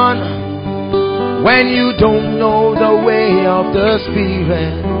run when you don't know the way of the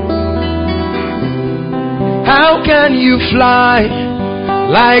spirit? How can you fly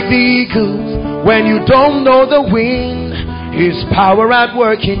like the eagles when you don't know the wind? His power at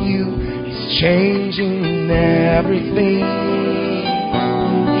work in you is changing everything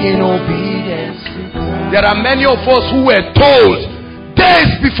in obedience. There are many of us who were told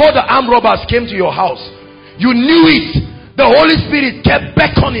days before the armed robbers came to your house. You knew it. The Holy Spirit kept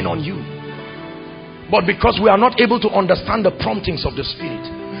beckoning on you. But because we are not able to understand the promptings of the spirit,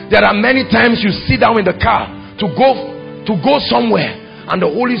 there are many times you sit down in the car to go somewhere and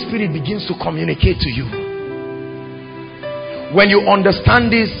the Holy Spirit begins to communicate to you. When you understand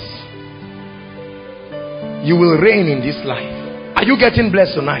this, you will reign in this life. Are you getting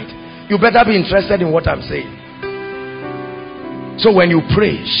blessed tonight? You better be interested in what I'm saying. So when you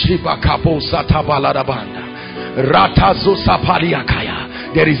pray,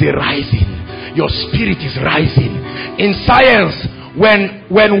 There is a rising. Your spirit is rising. In science, when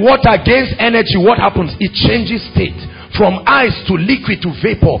water gains energy, what happens? It changes state from ice to liquid to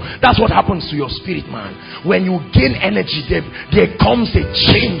vapor. That's what happens to your spirit, man. When you gain energy, there comes a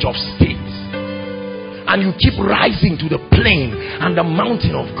change of state, and you keep rising to the plane and the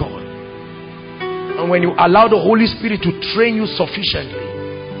mountain of God. And when you allow the Holy Spirit to train you sufficiently,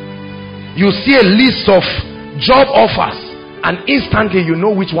 you see a list of job offers, and instantly you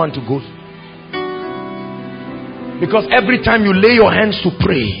know which one to go to. Because every time you lay your hands to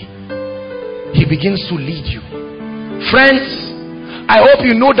pray, He begins to lead you. Friends, I hope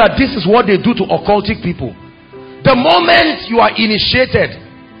you know that this is what they do to occultic people. The moment you are initiated,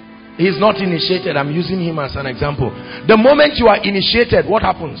 he is not initiated, I'm using him as an example. The moment you are initiated, what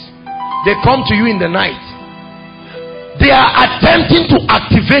happens? They come to you in the night. They are attempting to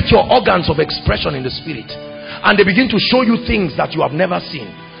activate your organs of expression in the spirit, and they begin to show you things that you have never seen.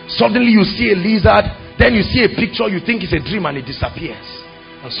 Suddenly you see a lizard, then you see a picture, you think it's a dream, and it disappears.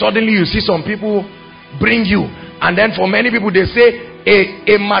 And suddenly you see some people bring you, and then for many people they say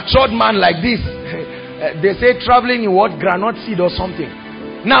a matured man like this, they say traveling in what, granite seed or something.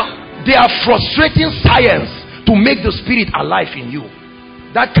 Now they are frustrating science to make the spirit alive in you.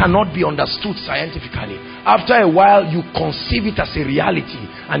 That cannot be understood scientifically. After a while you conceive it as a reality,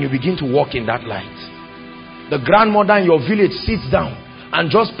 and you begin to walk in that light. The grandmother in your village sits down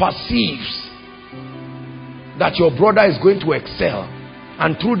and just perceives that your brother is going to excel,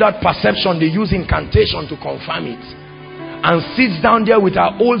 and through that perception they use incantation to confirm it, and sits down there with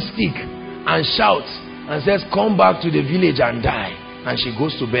her old stick and shouts and says, come back to the village and die. And she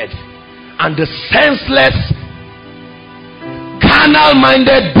goes to bed. And the senseless,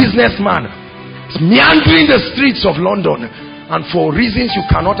 carnal-minded businessman is meandering the streets of London, and for reasons you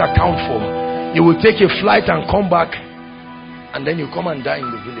cannot account for, you will take a flight and come back, and then you come and die in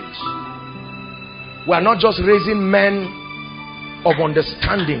the village. We are not just raising men of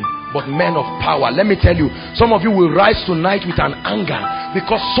understanding, but men of power. Let me tell you, some of you will rise tonight with an anger,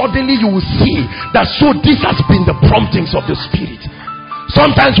 because suddenly you will see that so this has been the promptings of the spirit.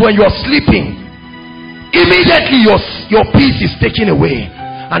 Sometimes when you are sleeping, immediately your peace is taken away,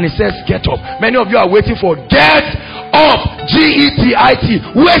 and it says get up. Many of you are waiting for get up,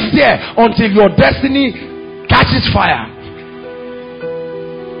 G-E-T-I-T. Wait there until your destiny catches fire,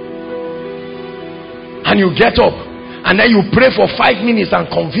 and you get up, and then you pray for 5 minutes and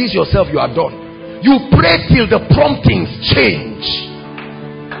convince yourself you are done. You pray till the promptings change.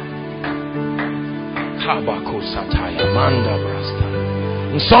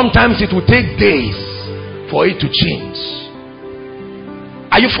 And sometimes it will take days for it to change.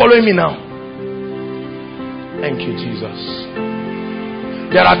 Are you following me now? Thank you, Jesus.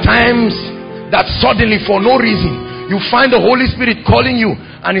 There are times that suddenly, for no reason, you find the Holy Spirit calling you,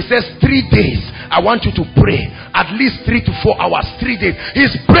 and He says 3 days I want you to pray, at least 3 to 4 hours, 3 days.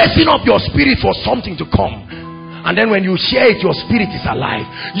 He's bracing up your spirit for something to come. And then when you share it, your spirit is alive.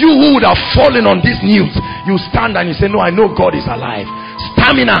 You who would have fallen on this news, you stand and you say, no, I know God is alive.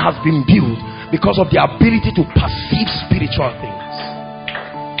 Stamina has been built because of the ability to perceive spiritual things.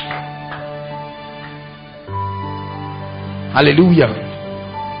 Hallelujah.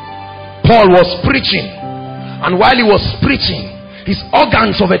 Paul was preaching, and while he was preaching, his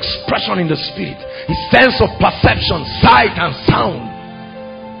organs of expression in the spirit, his sense of perception, sight and sound,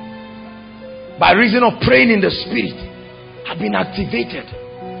 by reason of praying in the spirit, had been activated.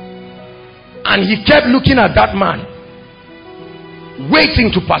 And he kept looking at that man, waiting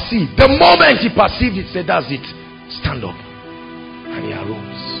to perceive. The moment he perceived it, said, that's it, stand up. And he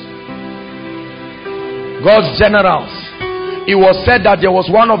arose. God's generals, it was said that there was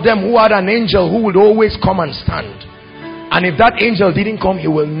one of them who had an angel who would always come and stand. And if that angel didn't come, he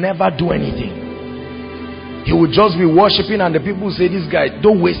will never do anything. He would just be worshiping, and the people say, this guy,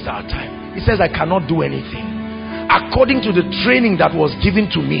 don't waste our time. He says, I cannot do anything. According to the training that was given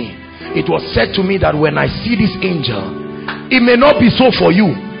to me, it was said to me that when I see this angel, it may not be so for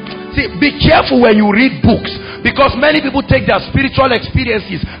you. See, be careful when you read books, because many people take their spiritual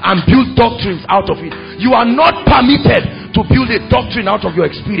experiences and build doctrines out of it. You are not permitted to build a doctrine out of your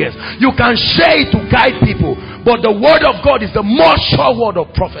experience. You can share it to guide people, but the word of God is the more sure word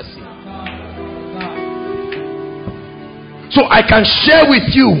of prophecy. So I can share with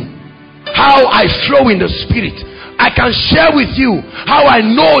you how I flow in the spirit. I can share with you how I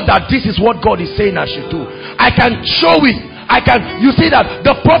know that this is what God is saying I should do. I can show it. You see that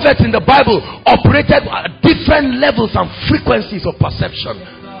the prophets in the Bible operated at different levels and frequencies of perception.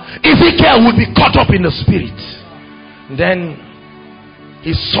 Ezekiel would be caught up in the spirit. Then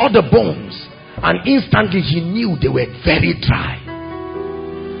he saw the bones, And instantly he knew they were very dry.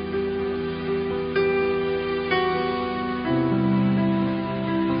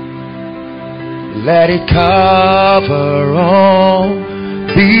 Let it cover all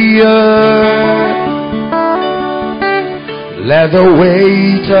the earth. Let the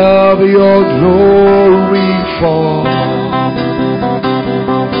weight of your glory fall.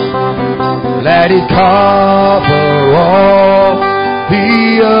 Let it cover all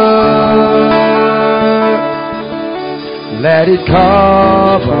the earth. Let it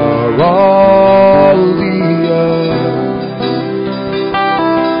cover all the earth.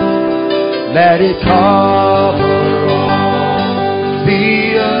 Let it cover all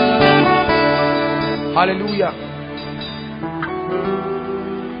the earth. Hallelujah.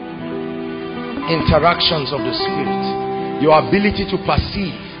 Interactions of the Spirit, your ability to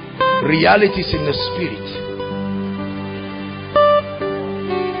perceive realities in the Spirit.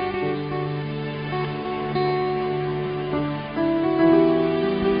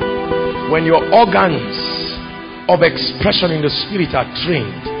 When your organs of expression in the Spirit are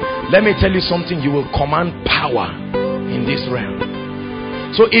trained, let me tell you something, you will command power in this realm.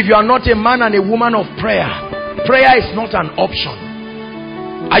 So if you are not a man and a woman of prayer, prayer is not an option.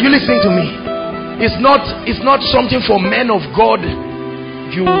 Are you listening to me? It's not something for men of God.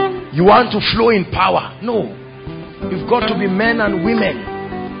 You want to flow in power. No. You've got to be men and women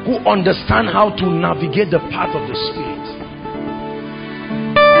who understand how to navigate the path of the Spirit.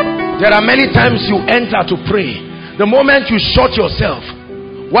 There are many times you enter to pray. The moment you shut yourself,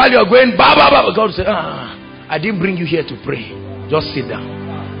 while you're going, bah, bah, bah, God will say, I didn't bring you here to pray. Just sit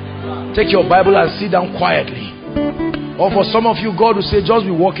down. Take your Bible and sit down quietly. Or for some of you, God will say, just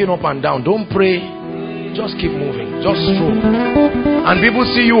be walking up and down. Don't pray. Just keep moving. Just stroll. And people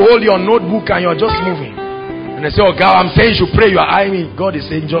see you hold your notebook and you're just moving. And they say, oh God, I'm saying you should pray. You are eyeing me. God is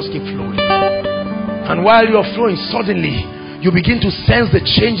saying, just keep flowing. And while you're flowing, suddenly, you begin to sense the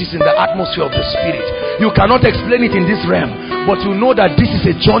changes in the atmosphere of the Spirit. You cannot explain it in this realm. But you know that this is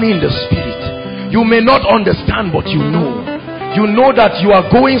a journey in the Spirit. You may not understand, but you know. You know that you are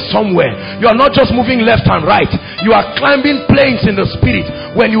going somewhere. You are not just moving left and right. You are climbing planes in the Spirit.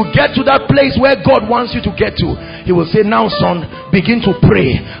 When you get to that place where God wants you to get to, He will say, now son, begin to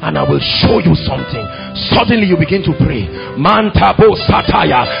pray and I will show you something. Suddenly you begin to pray. Man tabo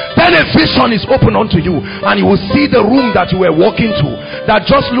sataya. Then a vision is open unto you and you will see the room that you were walking to that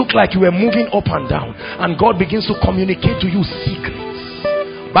just looked like you were moving up and down. And God begins to communicate to you secrets.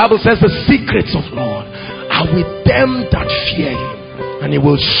 Bible says the secrets of Lord are with them that fear Him, and He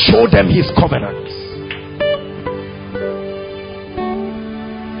will show them His covenants.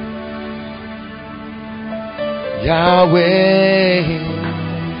 Yahweh,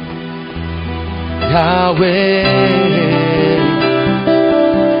 Yahweh,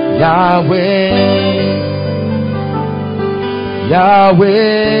 Yahweh,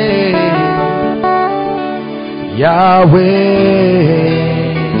 Yahweh, Yahweh,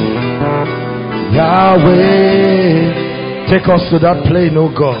 Yahweh. Take us to that plane, oh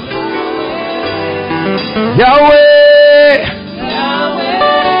God. Yahweh,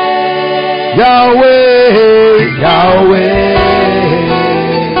 Yahweh, Yahweh,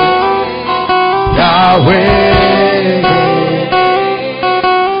 Yahweh,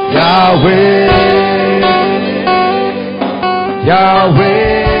 Yahweh,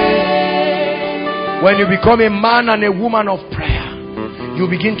 Yahweh. When you become a man and a woman of prayer, you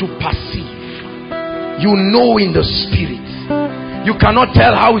begin to perceive. You know in the Spirit. You cannot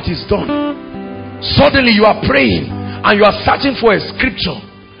tell how it is done. Suddenly you are praying and you are searching for a scripture,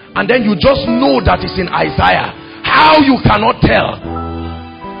 and then you just know that it's in Isaiah. How you cannot tell.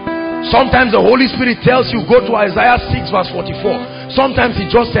 Sometimes the Holy Spirit tells you go to Isaiah 6 verse 44. Sometimes He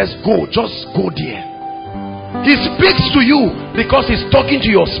just says go, just go there. He speaks to you because He's talking to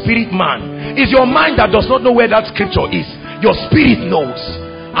your spirit man. It's your mind that does not know where that scripture is. Your spirit knows.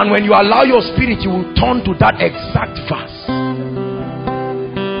 And when you allow your spirit, you will turn to that exact verse.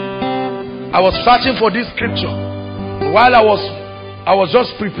 I was searching for this scripture. While I was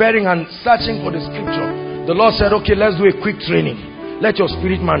just preparing and searching for the scripture, the Lord said, okay, let's do a quick training. Let your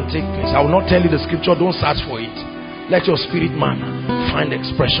spirit man take place. I will not tell you the scripture, don't search for it. Let your spirit man find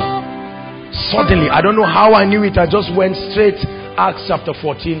expression. Suddenly, I don't know how I knew it, I just went straight Acts chapter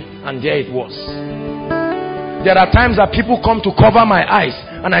 14 and there it was. There are times that people come to cover my eyes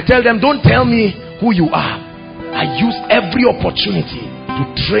and I tell them, don't tell me who you are. I use every opportunity to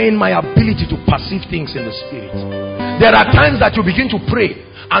train my ability to perceive things in the Spirit. There are times that you begin to pray,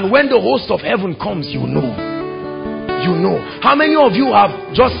 and when the host of heaven comes, you know. You know. How many of you have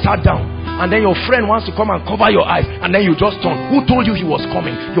just sat down and then your friend wants to come and cover your eyes and then you just turn? Who told you he was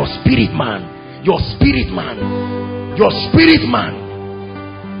coming? Your spirit man. Your spirit man. Your spirit man.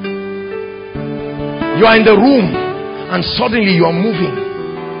 You are in the room and suddenly you are moving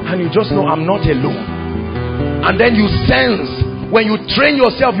and you just know, I'm not alone. And then you sense, when you train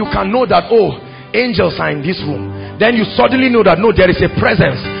yourself, you can know that, oh, angels are in this room. Then you suddenly know that, no, there is a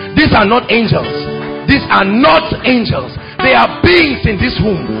presence. These are not angels. These are not angels. They are beings in this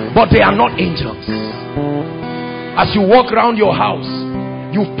room, but they are not angels. As you walk around your house,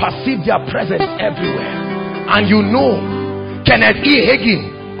 you perceive their presence everywhere. And you know, Kenneth E.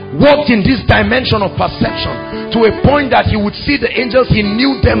 Hagin walked in this dimension of perception to a point that he would see the angels, he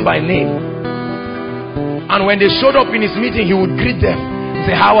knew them by name. And when they showed up in his meeting, he would greet them and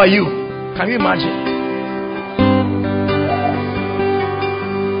say, how are you? Can you imagine?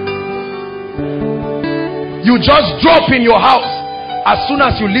 You just drop in your house. As soon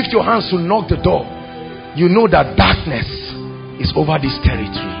as you lift your hands to knock the door, you know that darkness is over this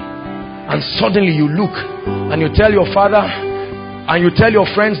territory. And suddenly you look and you tell your father and you tell your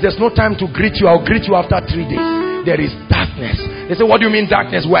friends, there's no time to greet you. I'll greet you after 3 days. There is darkness. They say, what do you mean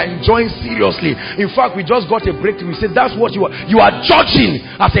darkness? We're enjoying seriously. In fact, we just got a breakthrough. We said, that's what you are. You are judging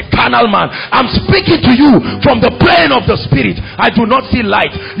as a carnal man. I'm speaking to you from the plane of the spirit. I do not see light.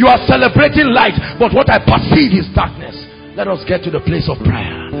 You are celebrating light, but what I perceive is darkness. Let us get to the place of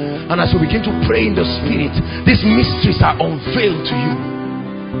prayer. And as we begin to pray in the spirit, these mysteries are unveiled to you.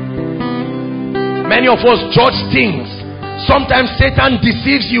 Many of us judge things. Sometimes Satan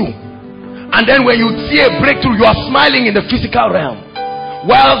deceives you. And then when you see a breakthrough, you are smiling in the physical realm.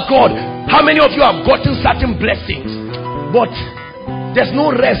 Well, God, how many of you have gotten certain blessings, but there's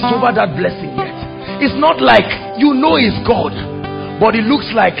no rest over that blessing yet? It's not like you know it's God, but it looks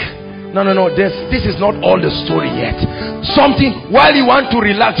like no, this is not all the story yet. Something, while you want to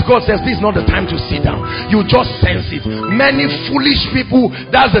relax, God says this is not the time to sit down. You just sense it. Many foolish people,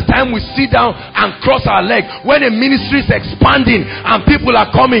 that's the time we sit down and cross our leg. When a ministry is expanding and people are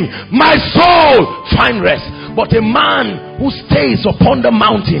coming, my soul, find rest. But a man who stays upon the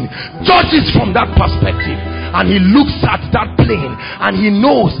mountain judges from that perspective, and he looks at that plane and he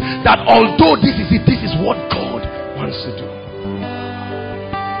knows that although this is it, this is what God wants to do.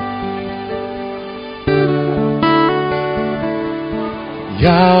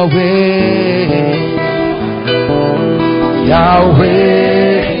 Yahweh,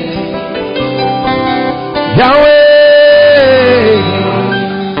 Yahweh, Yahweh,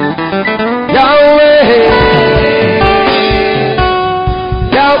 Yahweh,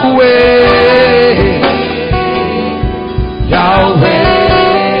 Yahweh, Yahweh.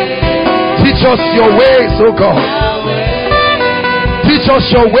 Teach us your ways, oh God. Teach us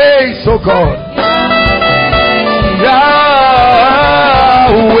your ways, oh God. Yahweh,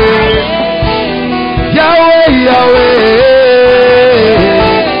 Yahweh, Yahweh,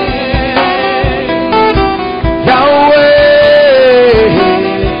 Yahweh.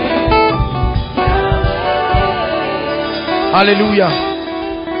 Hallelujah.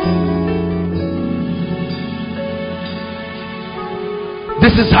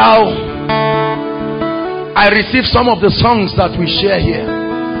 This is how I receive some of the songs that we share here.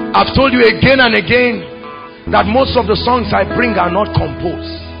 I've told you again and again that most of the songs I bring are not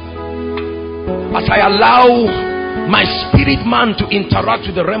composed. As I allow my spirit man to interact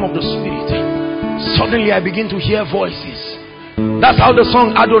with the realm of the spirit, suddenly I begin to hear voices. That's how the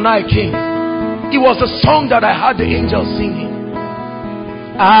song Adonai came. It was a song that I heard the angels singing.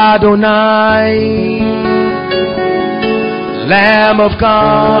 Adonai, Lamb of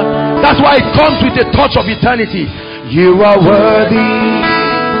God. That's why it comes with a touch of eternity. You are worthy,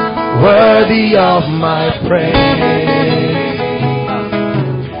 worthy of my praise.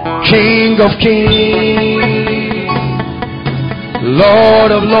 King of kings,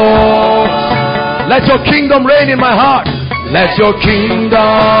 Lord of lords. Let your kingdom reign in my heart. Let your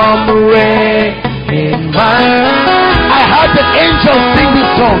kingdom reign in my heart. I heard the angels sing this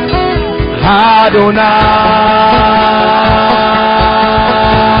song. Adonai,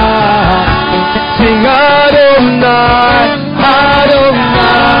 sing Adonai, Adonai,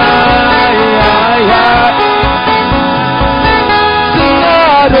 sing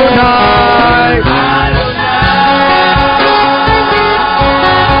Adonai,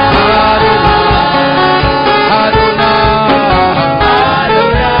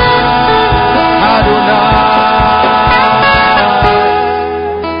 Adonai.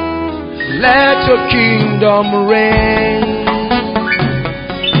 Let your kingdom reign.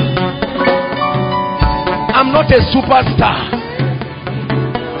 I'm not a superstar.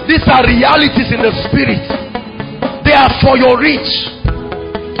 These are realities in the spirit. They are for your reach.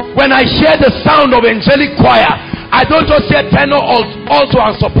 When I hear the sound of angelic choir, I don't just hear tenor, alto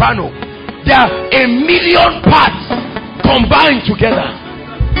and soprano. There are 1,000,000 parts combined together.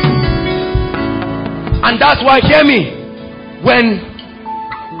 And that's why, hear me, when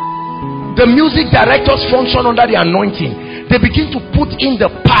the music directors function under the anointing, they begin to put in the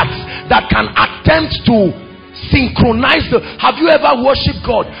parts that can attempt to synchronize the... Have you ever worshipped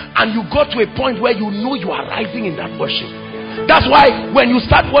God and you got to a point where you know you are rising in that worship? That's why when you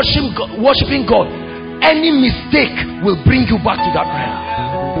start worshiping God, any mistake will bring you back to that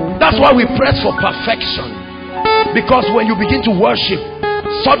realm. That's why we press for perfection. Because when you begin to worship,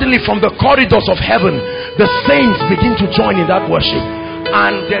 suddenly from the corridors of heaven, the saints begin to join in that worship.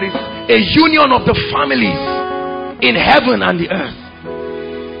 And there is a union of the families in heaven and the earth.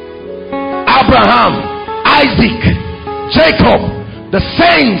 Abraham, Isaac, Jacob, the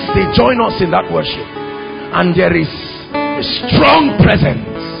saints, they join us in that worship. And there is a strong presence.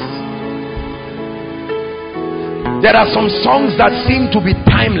 There are some songs that seem to be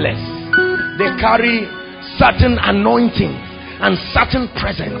timeless. They carry certain anointing and certain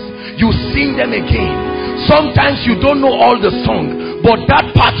presence. You sing them again. Sometimes you don't know all the song, but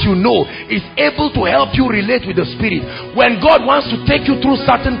that part you know is able to help you relate with the Spirit. When God wants to take you through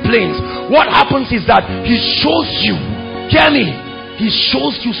certain planes, what happens is that He shows you, hear me, He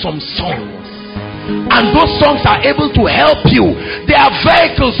shows you some songs. And those songs are able to help you. They are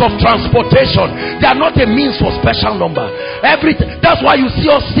vehicles of transportation. They are not a means for special number. That's why you see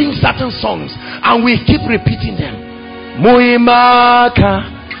us sing certain songs and we keep repeating them. Muimaka,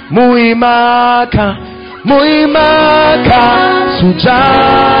 Muimaka, Muimaka,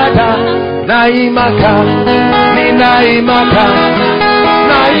 Sujada, Naimaka, Ninaimaka,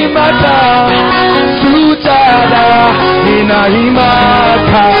 Naimaka, Sujada,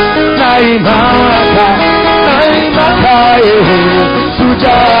 Ninaimaka, Naimaka, Naimaka,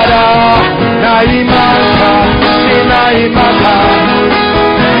 Sujada, Naimaka, Ninaimaka,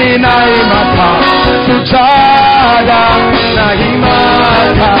 Ninaimaka, Sujada,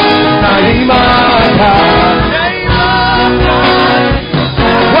 Naimaka, Naimaka.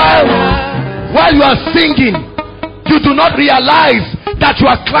 While you are singing, you do not realize that you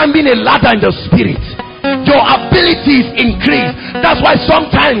are climbing a ladder in the Spirit. Your ability is increased. That's why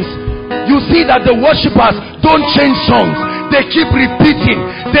sometimes you see that the worshippers don't change songs. They keep repeating.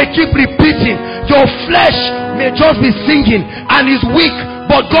 They keep repeating. Your flesh may just be singing and is weak,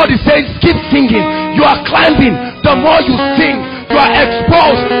 but God is saying keep singing. You are climbing. The more you sing, you are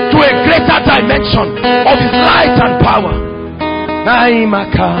exposed to a greater dimension of His light and power.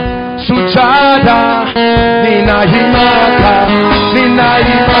 Naimaka, Sujada, Ninaimaka,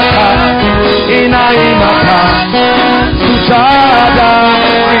 Ninaimaka, Ninaimaka, Sujada,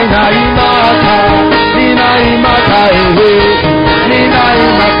 Ninaimaka, Ninaimaka,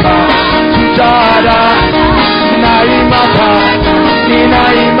 Ninaimaka, Sujada, Ninaimaka,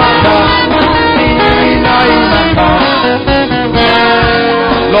 Ninaimaka, Ninaimaka.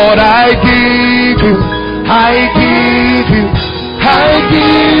 Lord, I give you, I give you, I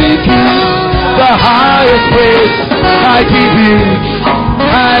give you the highest praise. I give you,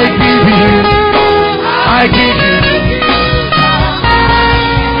 I give you, I give you.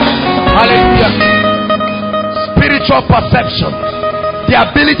 Hallelujah. Spiritual perception, the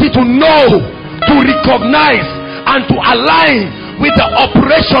ability to know, to recognize, and to align with the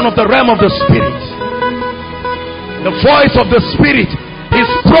operation of the realm of the Spirit. The voice of the Spirit, His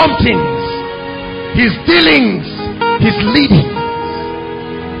promptings, His dealings, His leading.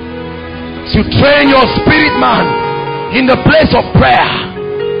 As you train your spirit man in the place of prayer,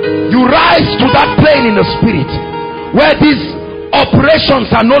 you rise to that plane in the Spirit where these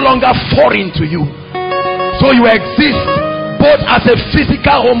operations are no longer foreign to you. So you exist both as a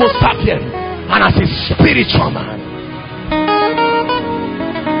physical Homo sapien and as a spiritual man.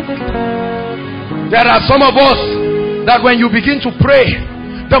 There are some of us that when you begin to pray,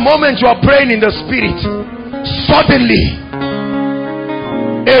 the moment you are praying in the Spirit, suddenly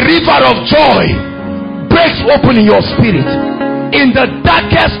a river of joy breaks open in your spirit. In the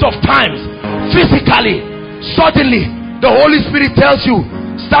darkest of times, physically, suddenly the Holy Spirit tells you,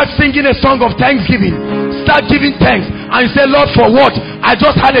 start singing a song of thanksgiving, start giving thanks. And you say, Lord, for what? I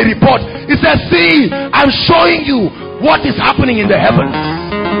just had a report. He says, see, I'm showing you what is happening in the heavens.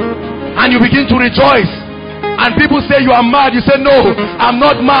 And you begin to rejoice. And people say you are mad. You say, no, I'm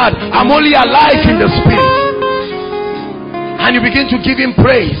not mad, I'm only alive in the Spirit. And you begin to give Him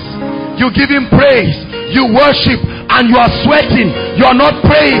praise. You give Him praise. You worship and you are sweating. You are not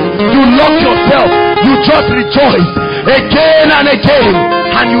praying. You lock yourself. You just rejoice again and again.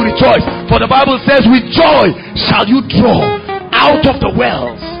 And you rejoice. For the Bible says, with joy shall you draw out of the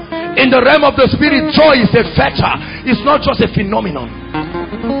wells. In the realm of the Spirit, joy is a feature. It's not just a phenomenon.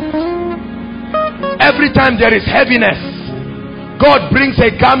 Every time there is heaviness, God brings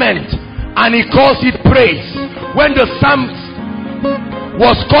a garment and he calls it praise. When the psalmist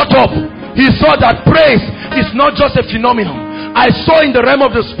was caught up, he saw that praise is not just a phenomenon. I saw in the realm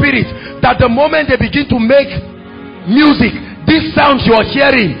of the spirit that the moment they begin to make music, these sounds you are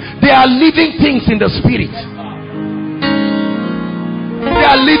hearing, they are living things in the spirit. They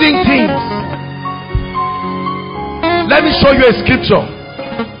are living things. Let me show you a scripture.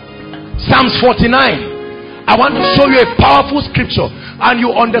 Psalms 49. I want to show you a powerful scripture, and you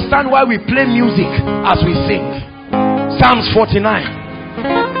understand why we play music as we sing. Psalms 49.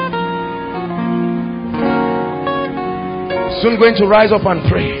 Soon going to rise up and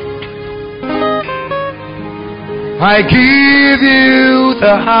pray. I give you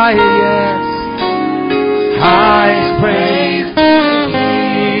the highest praise.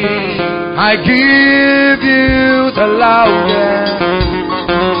 I give you the loudest.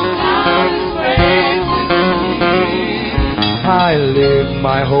 I lift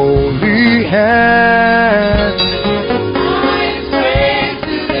my holy hand.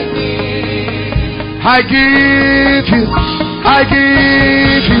 I give you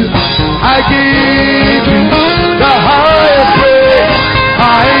the highest praise. I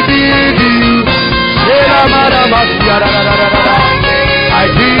give you. I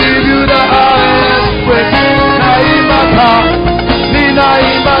give you the highest praise.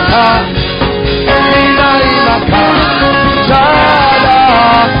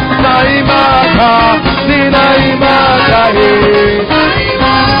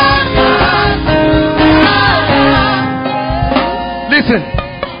 Listen,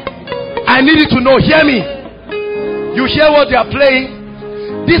 I need you to know, hear me. You hear what they are playing?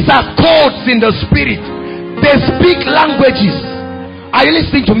 These are codes in the spirit. They speak languages. Are you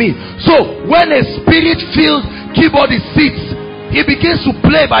listening to me? So when a spirit-filled keyboardist sits, he begins to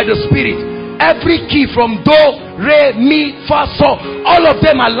play by the spirit. Every key from do, re, mi, fa, so, all of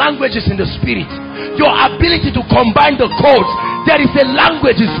them are languages in the spirit. Your ability to combine the codes, there is a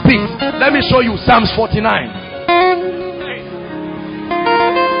language it speaks. Let me show you Psalms 49.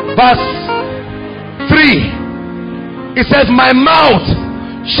 Verse 3. It says, my mouth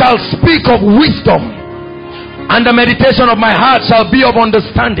shall speak of wisdom, and the meditation of my heart shall be of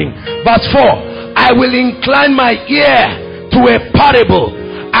understanding. Verse 4. I will incline my ear to a parable.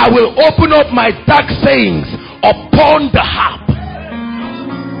 I will open up my dark sayings upon the harp.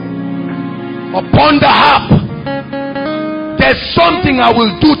 Upon the harp. There's something I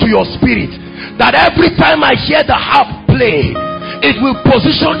will do to your spirit, that every time I hear the harp play, it will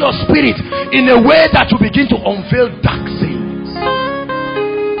position your spirit in a way that you begin to unveil dark sayings.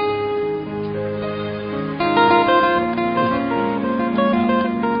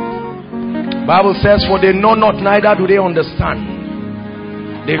 Bible says, for they know not, neither do they understand.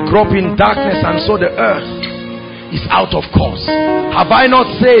 They grope in darkness, and so the earth is out of course. Have I not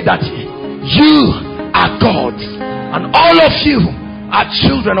said that you are gods, and all of you are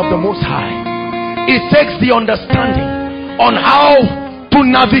children of the Most High? It takes the understanding on how to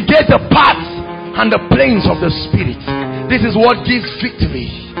navigate the paths and the plains of the Spirit. This is what gives victory.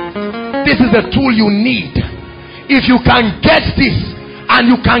 This is the tool you need. If you can get this and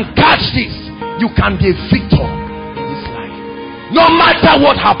you can catch this, you can be a victor in this life. No matter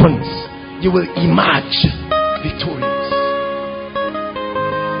what happens, you will emerge victorious.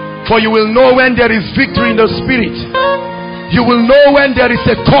 For you will know when there is victory in the spirit. You will know when there is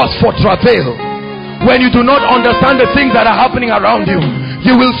a cause for travail. When you do not understand the things that are happening around you,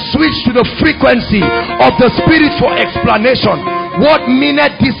 you will switch to the frequency of the spirit for explanation. What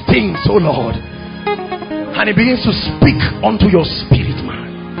meaneth these things, O Lord? And it begins to speak unto your spirit, man.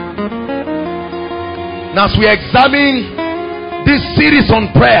 Now, as we examine this series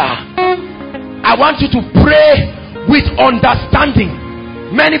on prayer, I want you to pray with understanding.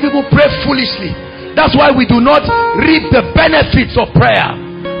 Many people pray foolishly. That's why we do not reap the benefits of prayer.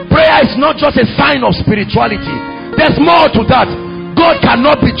 Prayer is not just a sign of spirituality. There's more to that. God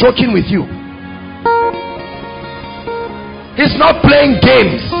cannot be joking with you. He's not playing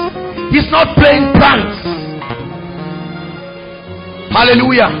games. He's not playing pranks.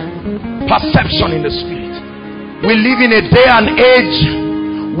 Hallelujah. Perception in the spirit. We live in a day and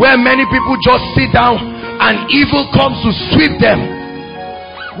age where many people just sit down and evil comes to sweep them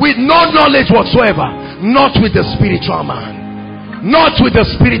with no knowledge whatsoever. Not with the spiritual man. Not with the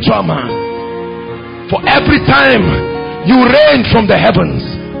spiritual man. For every time you reign from the heavens,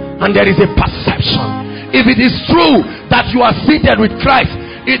 and there is a perception. If it is true that you are seated with Christ,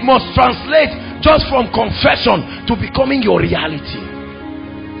 it must translate just from confession to becoming your reality.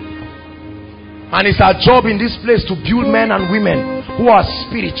 And it's our job in this place to build men and women who are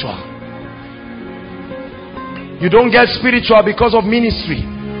spiritual. You don't get spiritual because of ministry.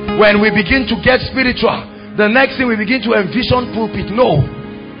 When we begin to get spiritual, the next thing we begin to envision pulpit. No,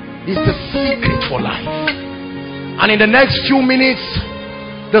 it's the secret for life. And in the next few minutes,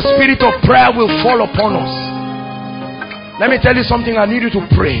 the spirit of prayer will fall upon us. Let me tell you something. I need you to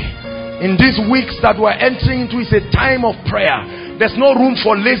pray. In these weeks that we're entering into is a time of prayer. There's no room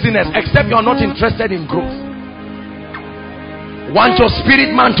for laziness, except you're not interested in growth. Want your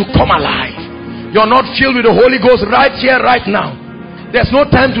spirit man to come alive. You're not filled with the Holy Ghost right here, right now. There's no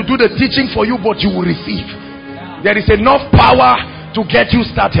time to do the teaching for you, but you will receive. There is enough power to get you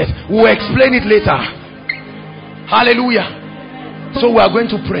started. We'll explain it later. Hallelujah. So we are going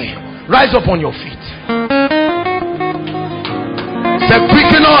to pray. Rise up on your feet. Say,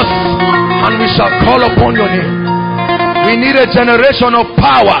 quicken us, and we shall call upon your name. We need a generation of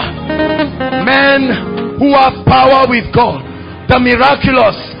power. Men who have power with God. The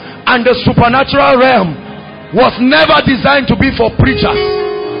miraculous and the supernatural realm was never designed to be for preachers.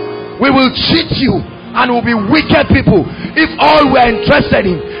 We will cheat you and we'll be wicked people if all we're interested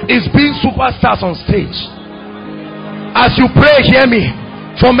in is being superstars on stage. As you pray, hear me.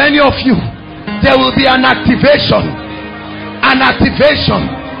 For many of you, there will be an activation. An activation.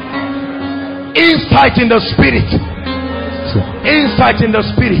 Insight in the spirit. Insight in the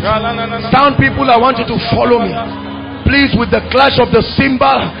spirit. Sound people, I want you to follow me. Please, with the clash of the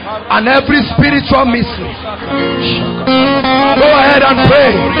cymbal and every spiritual mystery, go ahead and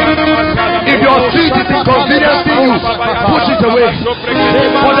pray. If your seat is inconveniencing you, push it away.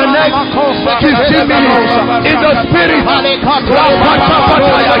 For the next 15 minutes, in the spirit,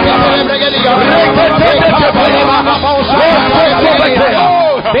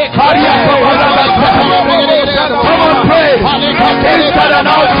 come on, pray. Inside and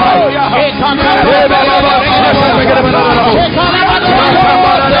outside.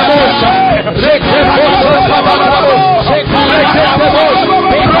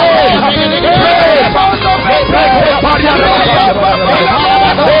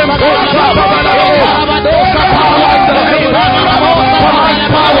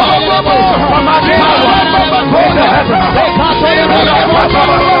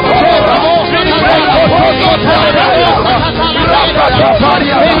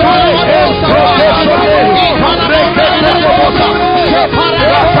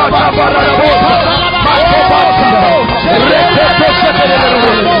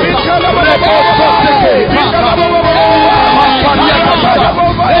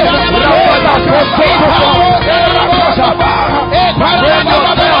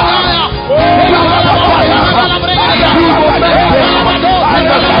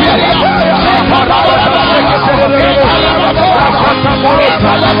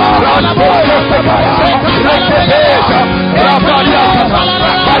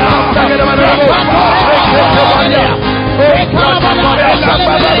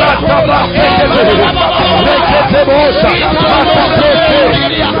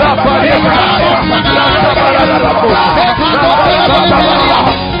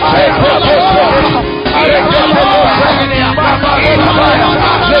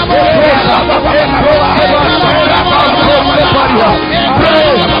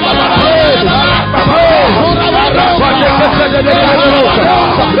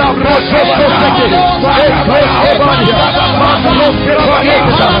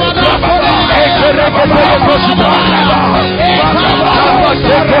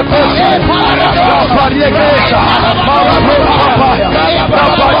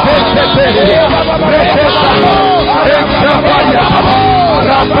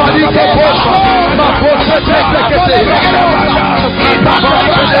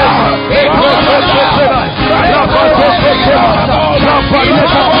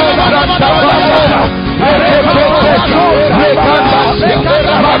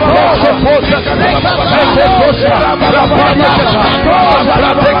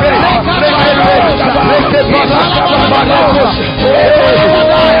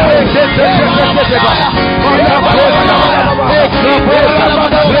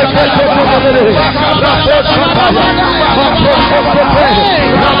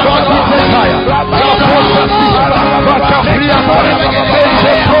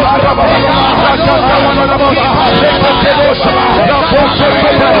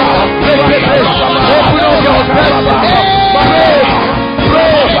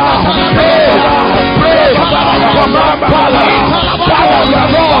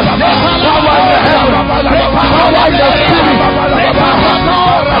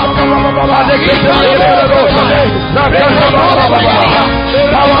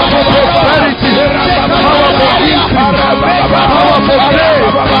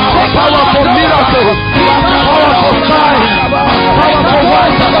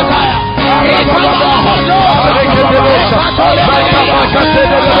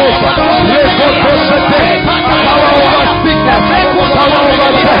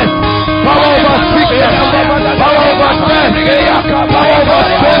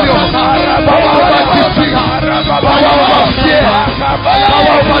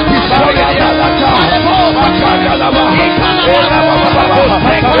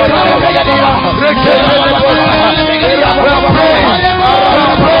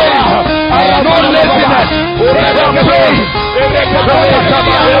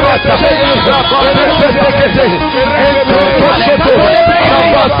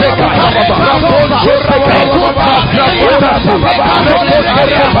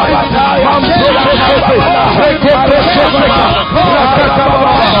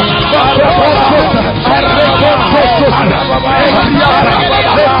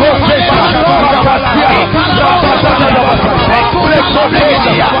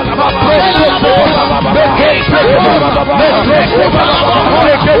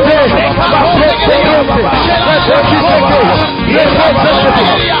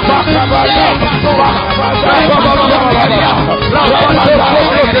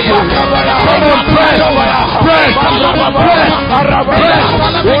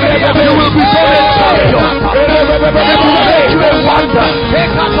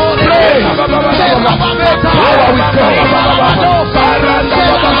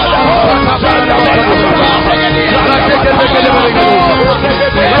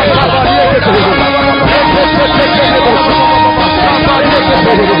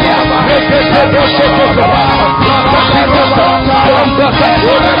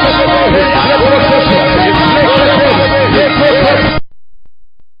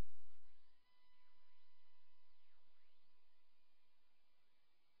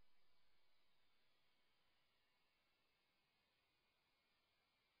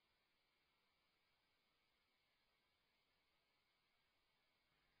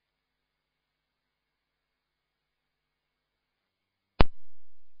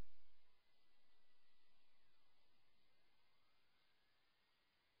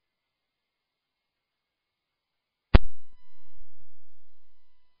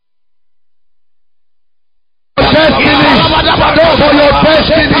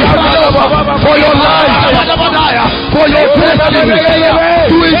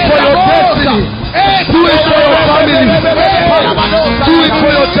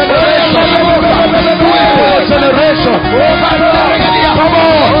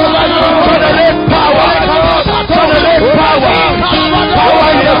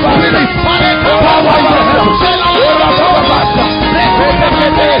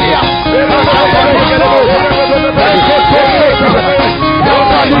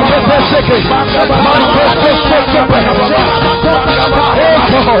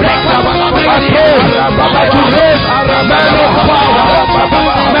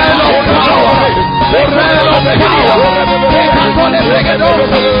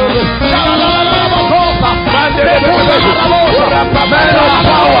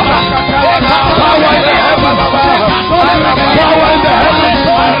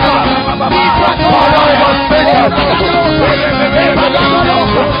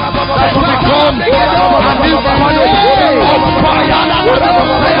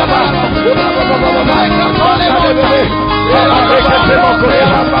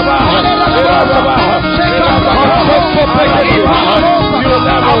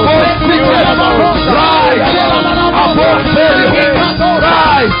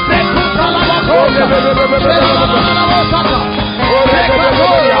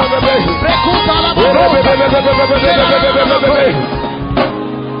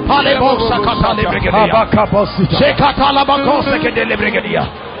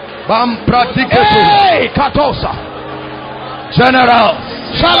 General,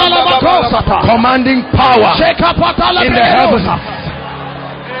 commanding power in the heavens,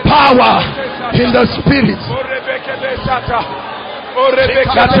 power in the spirit,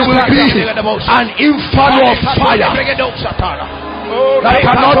 that you will be an inferno of fire that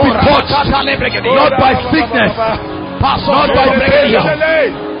cannot be touched, not by sickness, not by failure,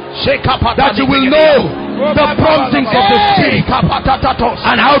 that you will know the promptings of the spirit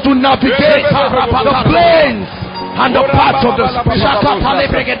and how to navigate the planes and the paths of the spirit.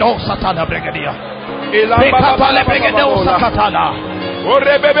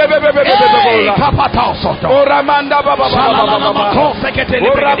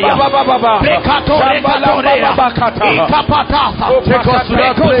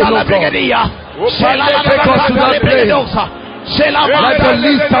 Let the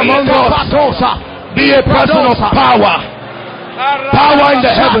least among us be a person of power. Power in the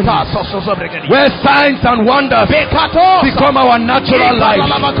heavens, where signs and wonders become our natural life,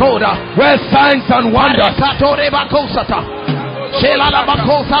 where signs and wonders.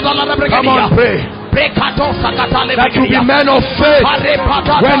 Come on, pray. That you be men of faith.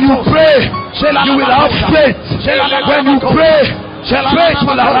 When you pray, you will have faith. When you pray, faith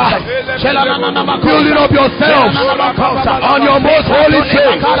will arise. Building up yourselves on your most holy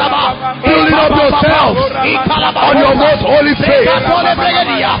faith. Building up yourselves on your most holy faith.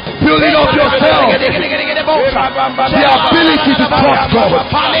 Building up yourselves. The ability to trust God.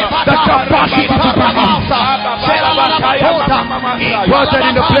 The capacity to believe. Rooted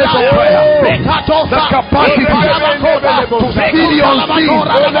in the place of prayer. The capacity to see the unseen.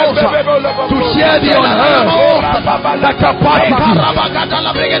 To share the unheard. The capacity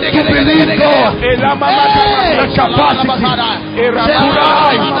to believe God. The capacity to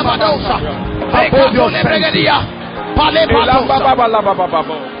rise above your senses.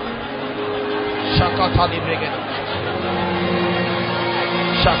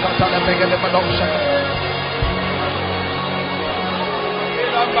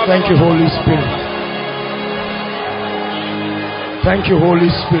 Thank you, Holy Spirit. Thank you, Holy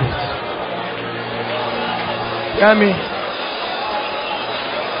Spirit. Hear me.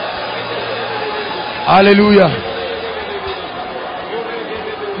 Hallelujah.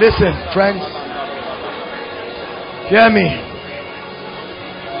 Listen, friends. Hear me.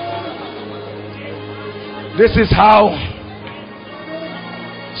 This is how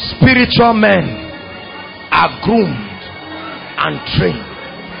spiritual men are groomed and trained.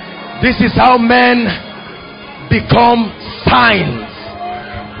 This is how men become signs.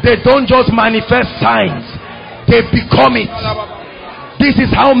 They don't just manifest signs, they become it. This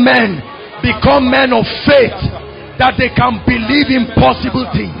is how men become men of faith, that they can believe impossible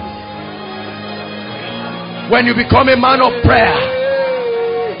things. When you become a man of prayer,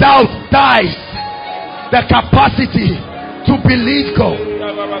 doubt dies. The capacity to believe God.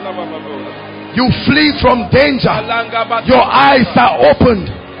 You flee from danger. Your eyes are opened.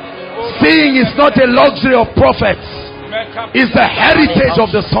 Seeing is not a luxury of prophets, it's the heritage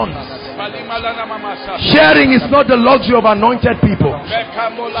of the sons. Sharing is not the luxury of anointed people.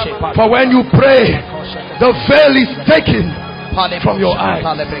 For when you pray, the veil is taken from your eyes.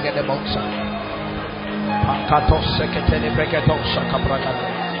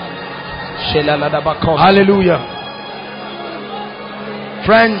 Hallelujah.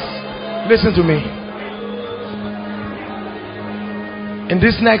 Friends, listen to me. In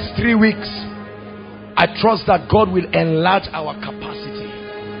these next 3 weeks, I trust that God will enlarge our capacity.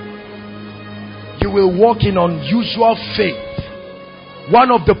 You will walk in unusual faith.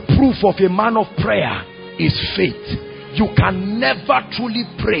 One of the proof of a man of prayer is faith. You can never truly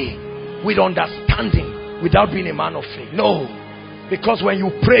pray with understanding without being a man of faith. No. Because when you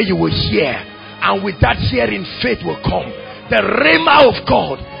pray, you will hear. And with that hearing, faith will come. The rhema of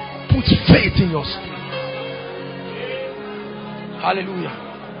God puts faith in your spirit. Hallelujah.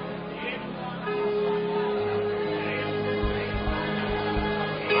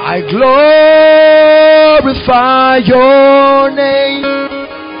 I glorify your name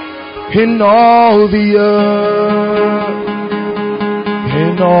in all the earth.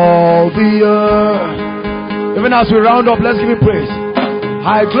 In all the earth. Even as we round up, let's give him praise.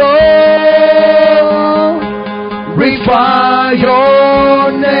 I glorify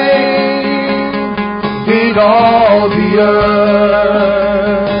your name in all the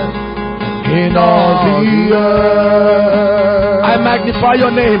earth. In all the earth. I magnify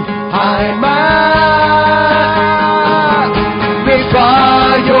your name. I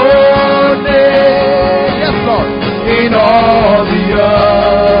magnify your name. Yes, Lord. In all the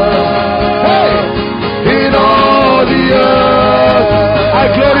earth. Hey. In all the earth. I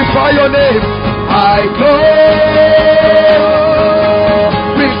glorify your name. I glorify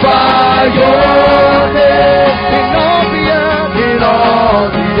your name. In all the earth. In all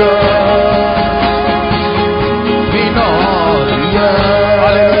the earth. In all the earth.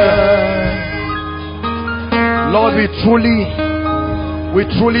 Lord, we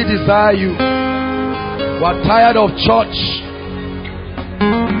truly desire you. We're tired of church.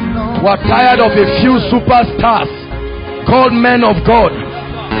 We're tired of a few superstars called men of God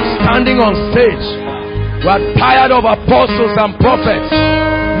standing on stage. We're tired of apostles and prophets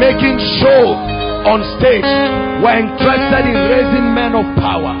making show on stage. We're interested in raising men of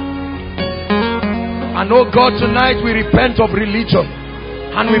power. And oh God, tonight we repent of religion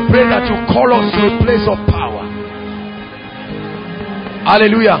and we pray that you call us to a place of power.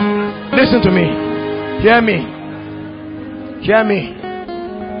 Hallelujah. Listen to me. Hear me. Hear me.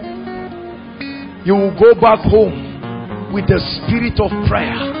 You will go back home with the spirit of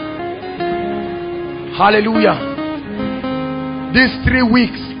prayer. Hallelujah. These 3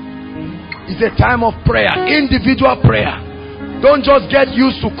 weeks is a time of prayer, individual prayer. Don't just get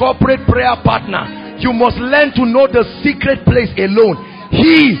used to corporate prayer partner. You must learn to know the secret place alone.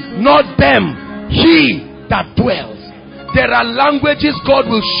 He, not them. He that dwells. There are languages God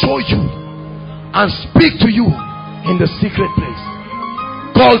will show you and speak to you in the secret place.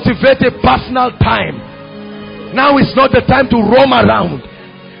 Cultivate a personal time. Now is not the time to roam around.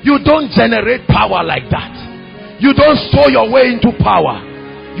 You don't generate power like that. You don't sow your way into power.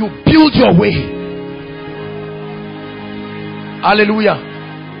 You build your way.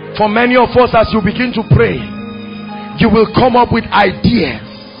 Hallelujah. For many of us, as you begin to pray, you will come up with ideas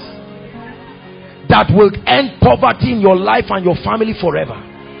that will end poverty in your life and your family forever.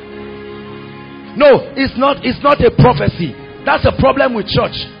 No, it's not a prophecy. That's a problem with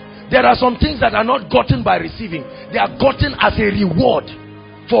church. There are some things that are not gotten by receiving. They are gotten as a reward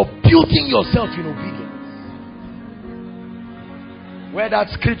for building yourself in obedience. Where that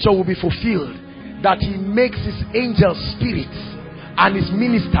scripture will be fulfilled, that he makes his angel spirits and his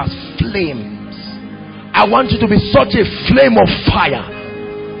ministers flames. I want you to be such a flame of fire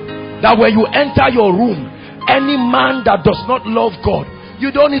that when you enter your room, any man that does not love God,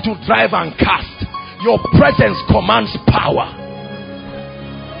 you don't need to drive and cast. Your presence commands power.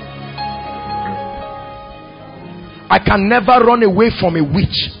 I can never run away from a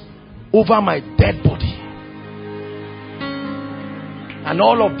witch over my dead body. And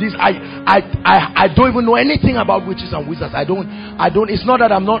all of this, I don't even know anything about witches and wizards. I don't, it's not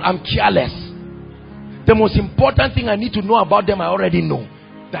that I'm careless. The most important thing I need to know about them, I already know.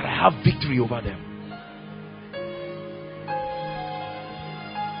 That I have victory over them.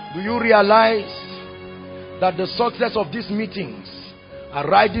 Do you realize that the success of these meetings are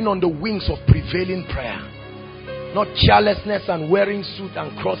riding on the wings of prevailing prayer? Not carelessness and wearing suit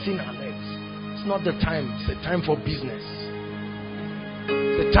and crossing our legs. It's not the time. It's a time for business.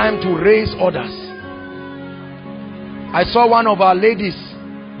 It's a time to raise others. I saw one of our ladies.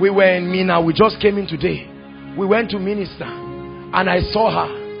 We were in Mina. We just came in today. We went to minister and I saw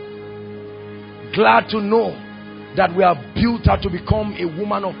her. Glad to know that we have built her to become a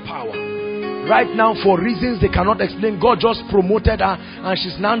woman of power. Right now, for reasons they cannot explain, God just promoted her and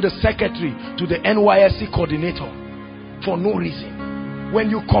she's now the secretary to the NYSC coordinator for no reason. When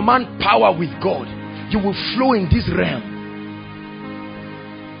you command power with God, you will flow in this realm.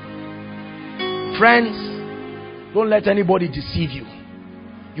 Friends, don't let anybody deceive you.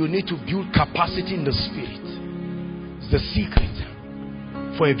 You need to build capacity in the spirit. It's the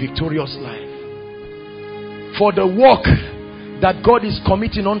secret for a victorious life. For the work that God is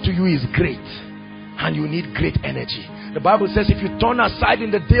committing unto you is great, and you need great energy. The Bible says if you turn aside in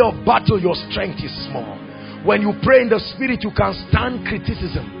the day of battle, your strength is small. When you pray in the spirit, you can stand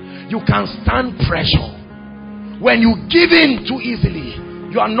criticism. You can stand pressure. When you give in too easily,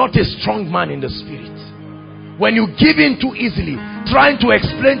 you are not a strong man in the spirit. When you give in too easily, trying to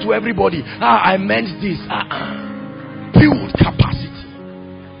explain to everybody, I meant this. Build capacity.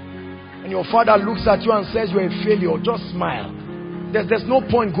 When your father looks at you and says you're a failure, just smile. There's no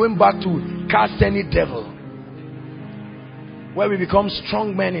point going back to cast any devil. Where we become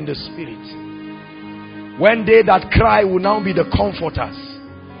strong men in the spirit. When they that cry will now be the comforters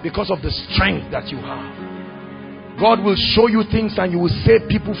because of the strength that you have. God will show you things and you will save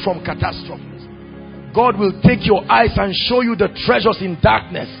people from catastrophes. God will take your eyes and show you the treasures in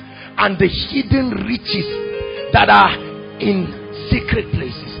darkness and the hidden riches that are in secret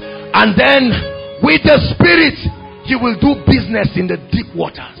places. And then with the spirit, he will do business in the deep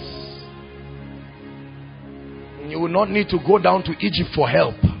waters. And you will not need to go down to Egypt for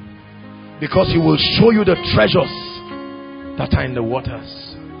help, because he will show you the treasures that are in the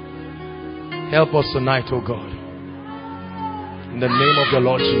waters. Help us tonight, oh God. In the name of the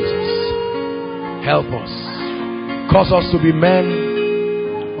Lord Jesus. Help us. Cause us to be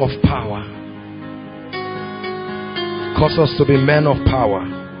men of power. Cause us to be men of power.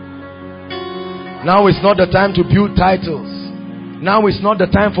 Now is not the time to build titles. Now is not the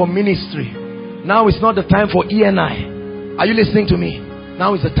time for ministry. Now is not the time for ENI. Are you listening to me?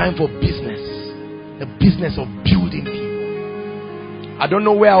 Now is the time for business. The business of building people. I don't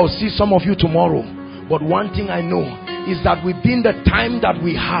know where I'll see some of you tomorrow, but one thing I know is that within the time that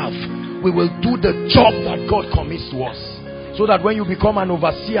we have, we will do the job that God commits to us. So that when you become an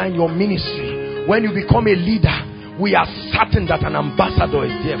overseer in your ministry, when you become a leader, we are certain that an ambassador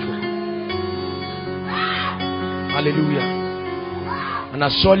is there for you. Hallelujah. And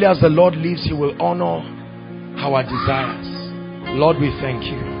as surely as the Lord lives, he will honor our desires. Lord, we thank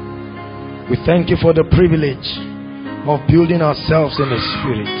you. We thank you for the privilege of building ourselves in the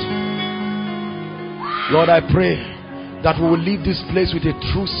Spirit. Lord, I pray that we will leave this place with a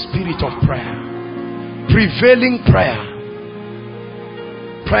true spirit of prayer. Prevailing prayer.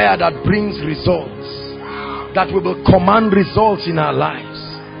 Prayer that brings results. That we will command results in our lives.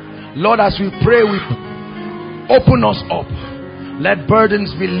 Lord, as we pray, we open us up. Let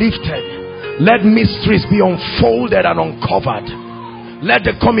burdens be lifted. Let mysteries be unfolded and uncovered. Let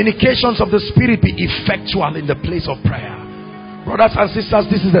the communications of the Spirit be effectual in the place of prayer. Brothers and sisters,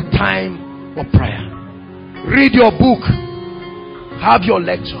 this is the time of prayer. Read your book. Have your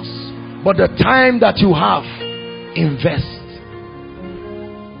lectures. But the time that you have, invest.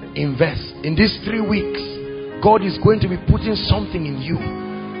 Invest. In these 3 weeks, God is going to be putting something in you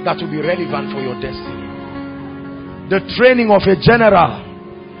that will be relevant for your destiny. The training of a general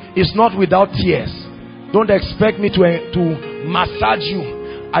is not without tears. Don't expect me to massage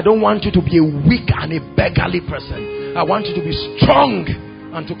you. I don't want you to be a weak and a beggarly person. I want you to be strong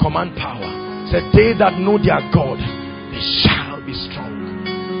and to command power. Say, they that know their God, they shall be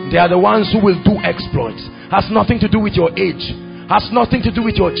strong. They are the ones who will do exploits. Has nothing to do with your age. Has nothing to do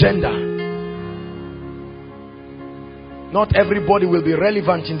with your gender. Not everybody will be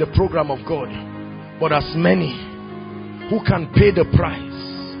relevant in the program of God, but as many who can pay the price.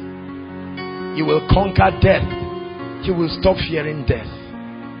 You will conquer death. You will stop fearing death.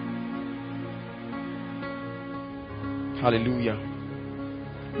 Hallelujah.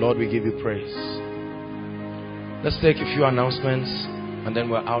 Lord, we give you praise. Let's take a few announcements and then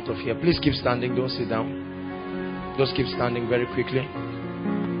we're out of here. Please keep standing. Don't sit down. Just keep standing very quickly.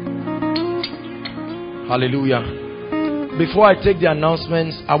 Hallelujah. Before I take the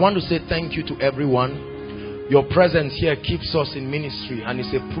announcements, I want to say thank you to everyone. Your presence here keeps us in ministry and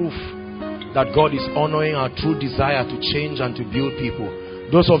is a proof that God is honoring our true desire to change and to build people.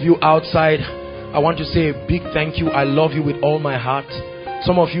 Those of you outside, I want to say a big thank you. I love you with all my heart.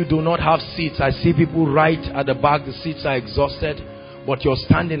 Some of you do not have seats. I see people right at the back. The seats are exhausted, but you're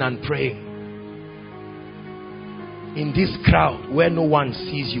standing and praying. In this crowd where no one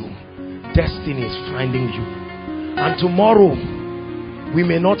sees you, destiny is finding you. And tomorrow, we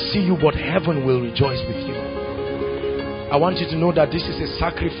may not see you, but heaven will rejoice with you. I want you to know that this is a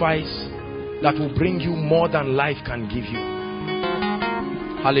sacrifice that will bring you more than life can give you.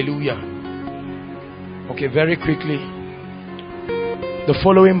 Hallelujah. Okay, very quickly. The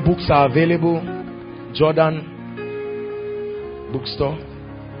following books are available. Jordan Bookstore.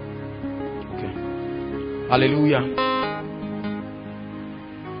 Okay. Hallelujah.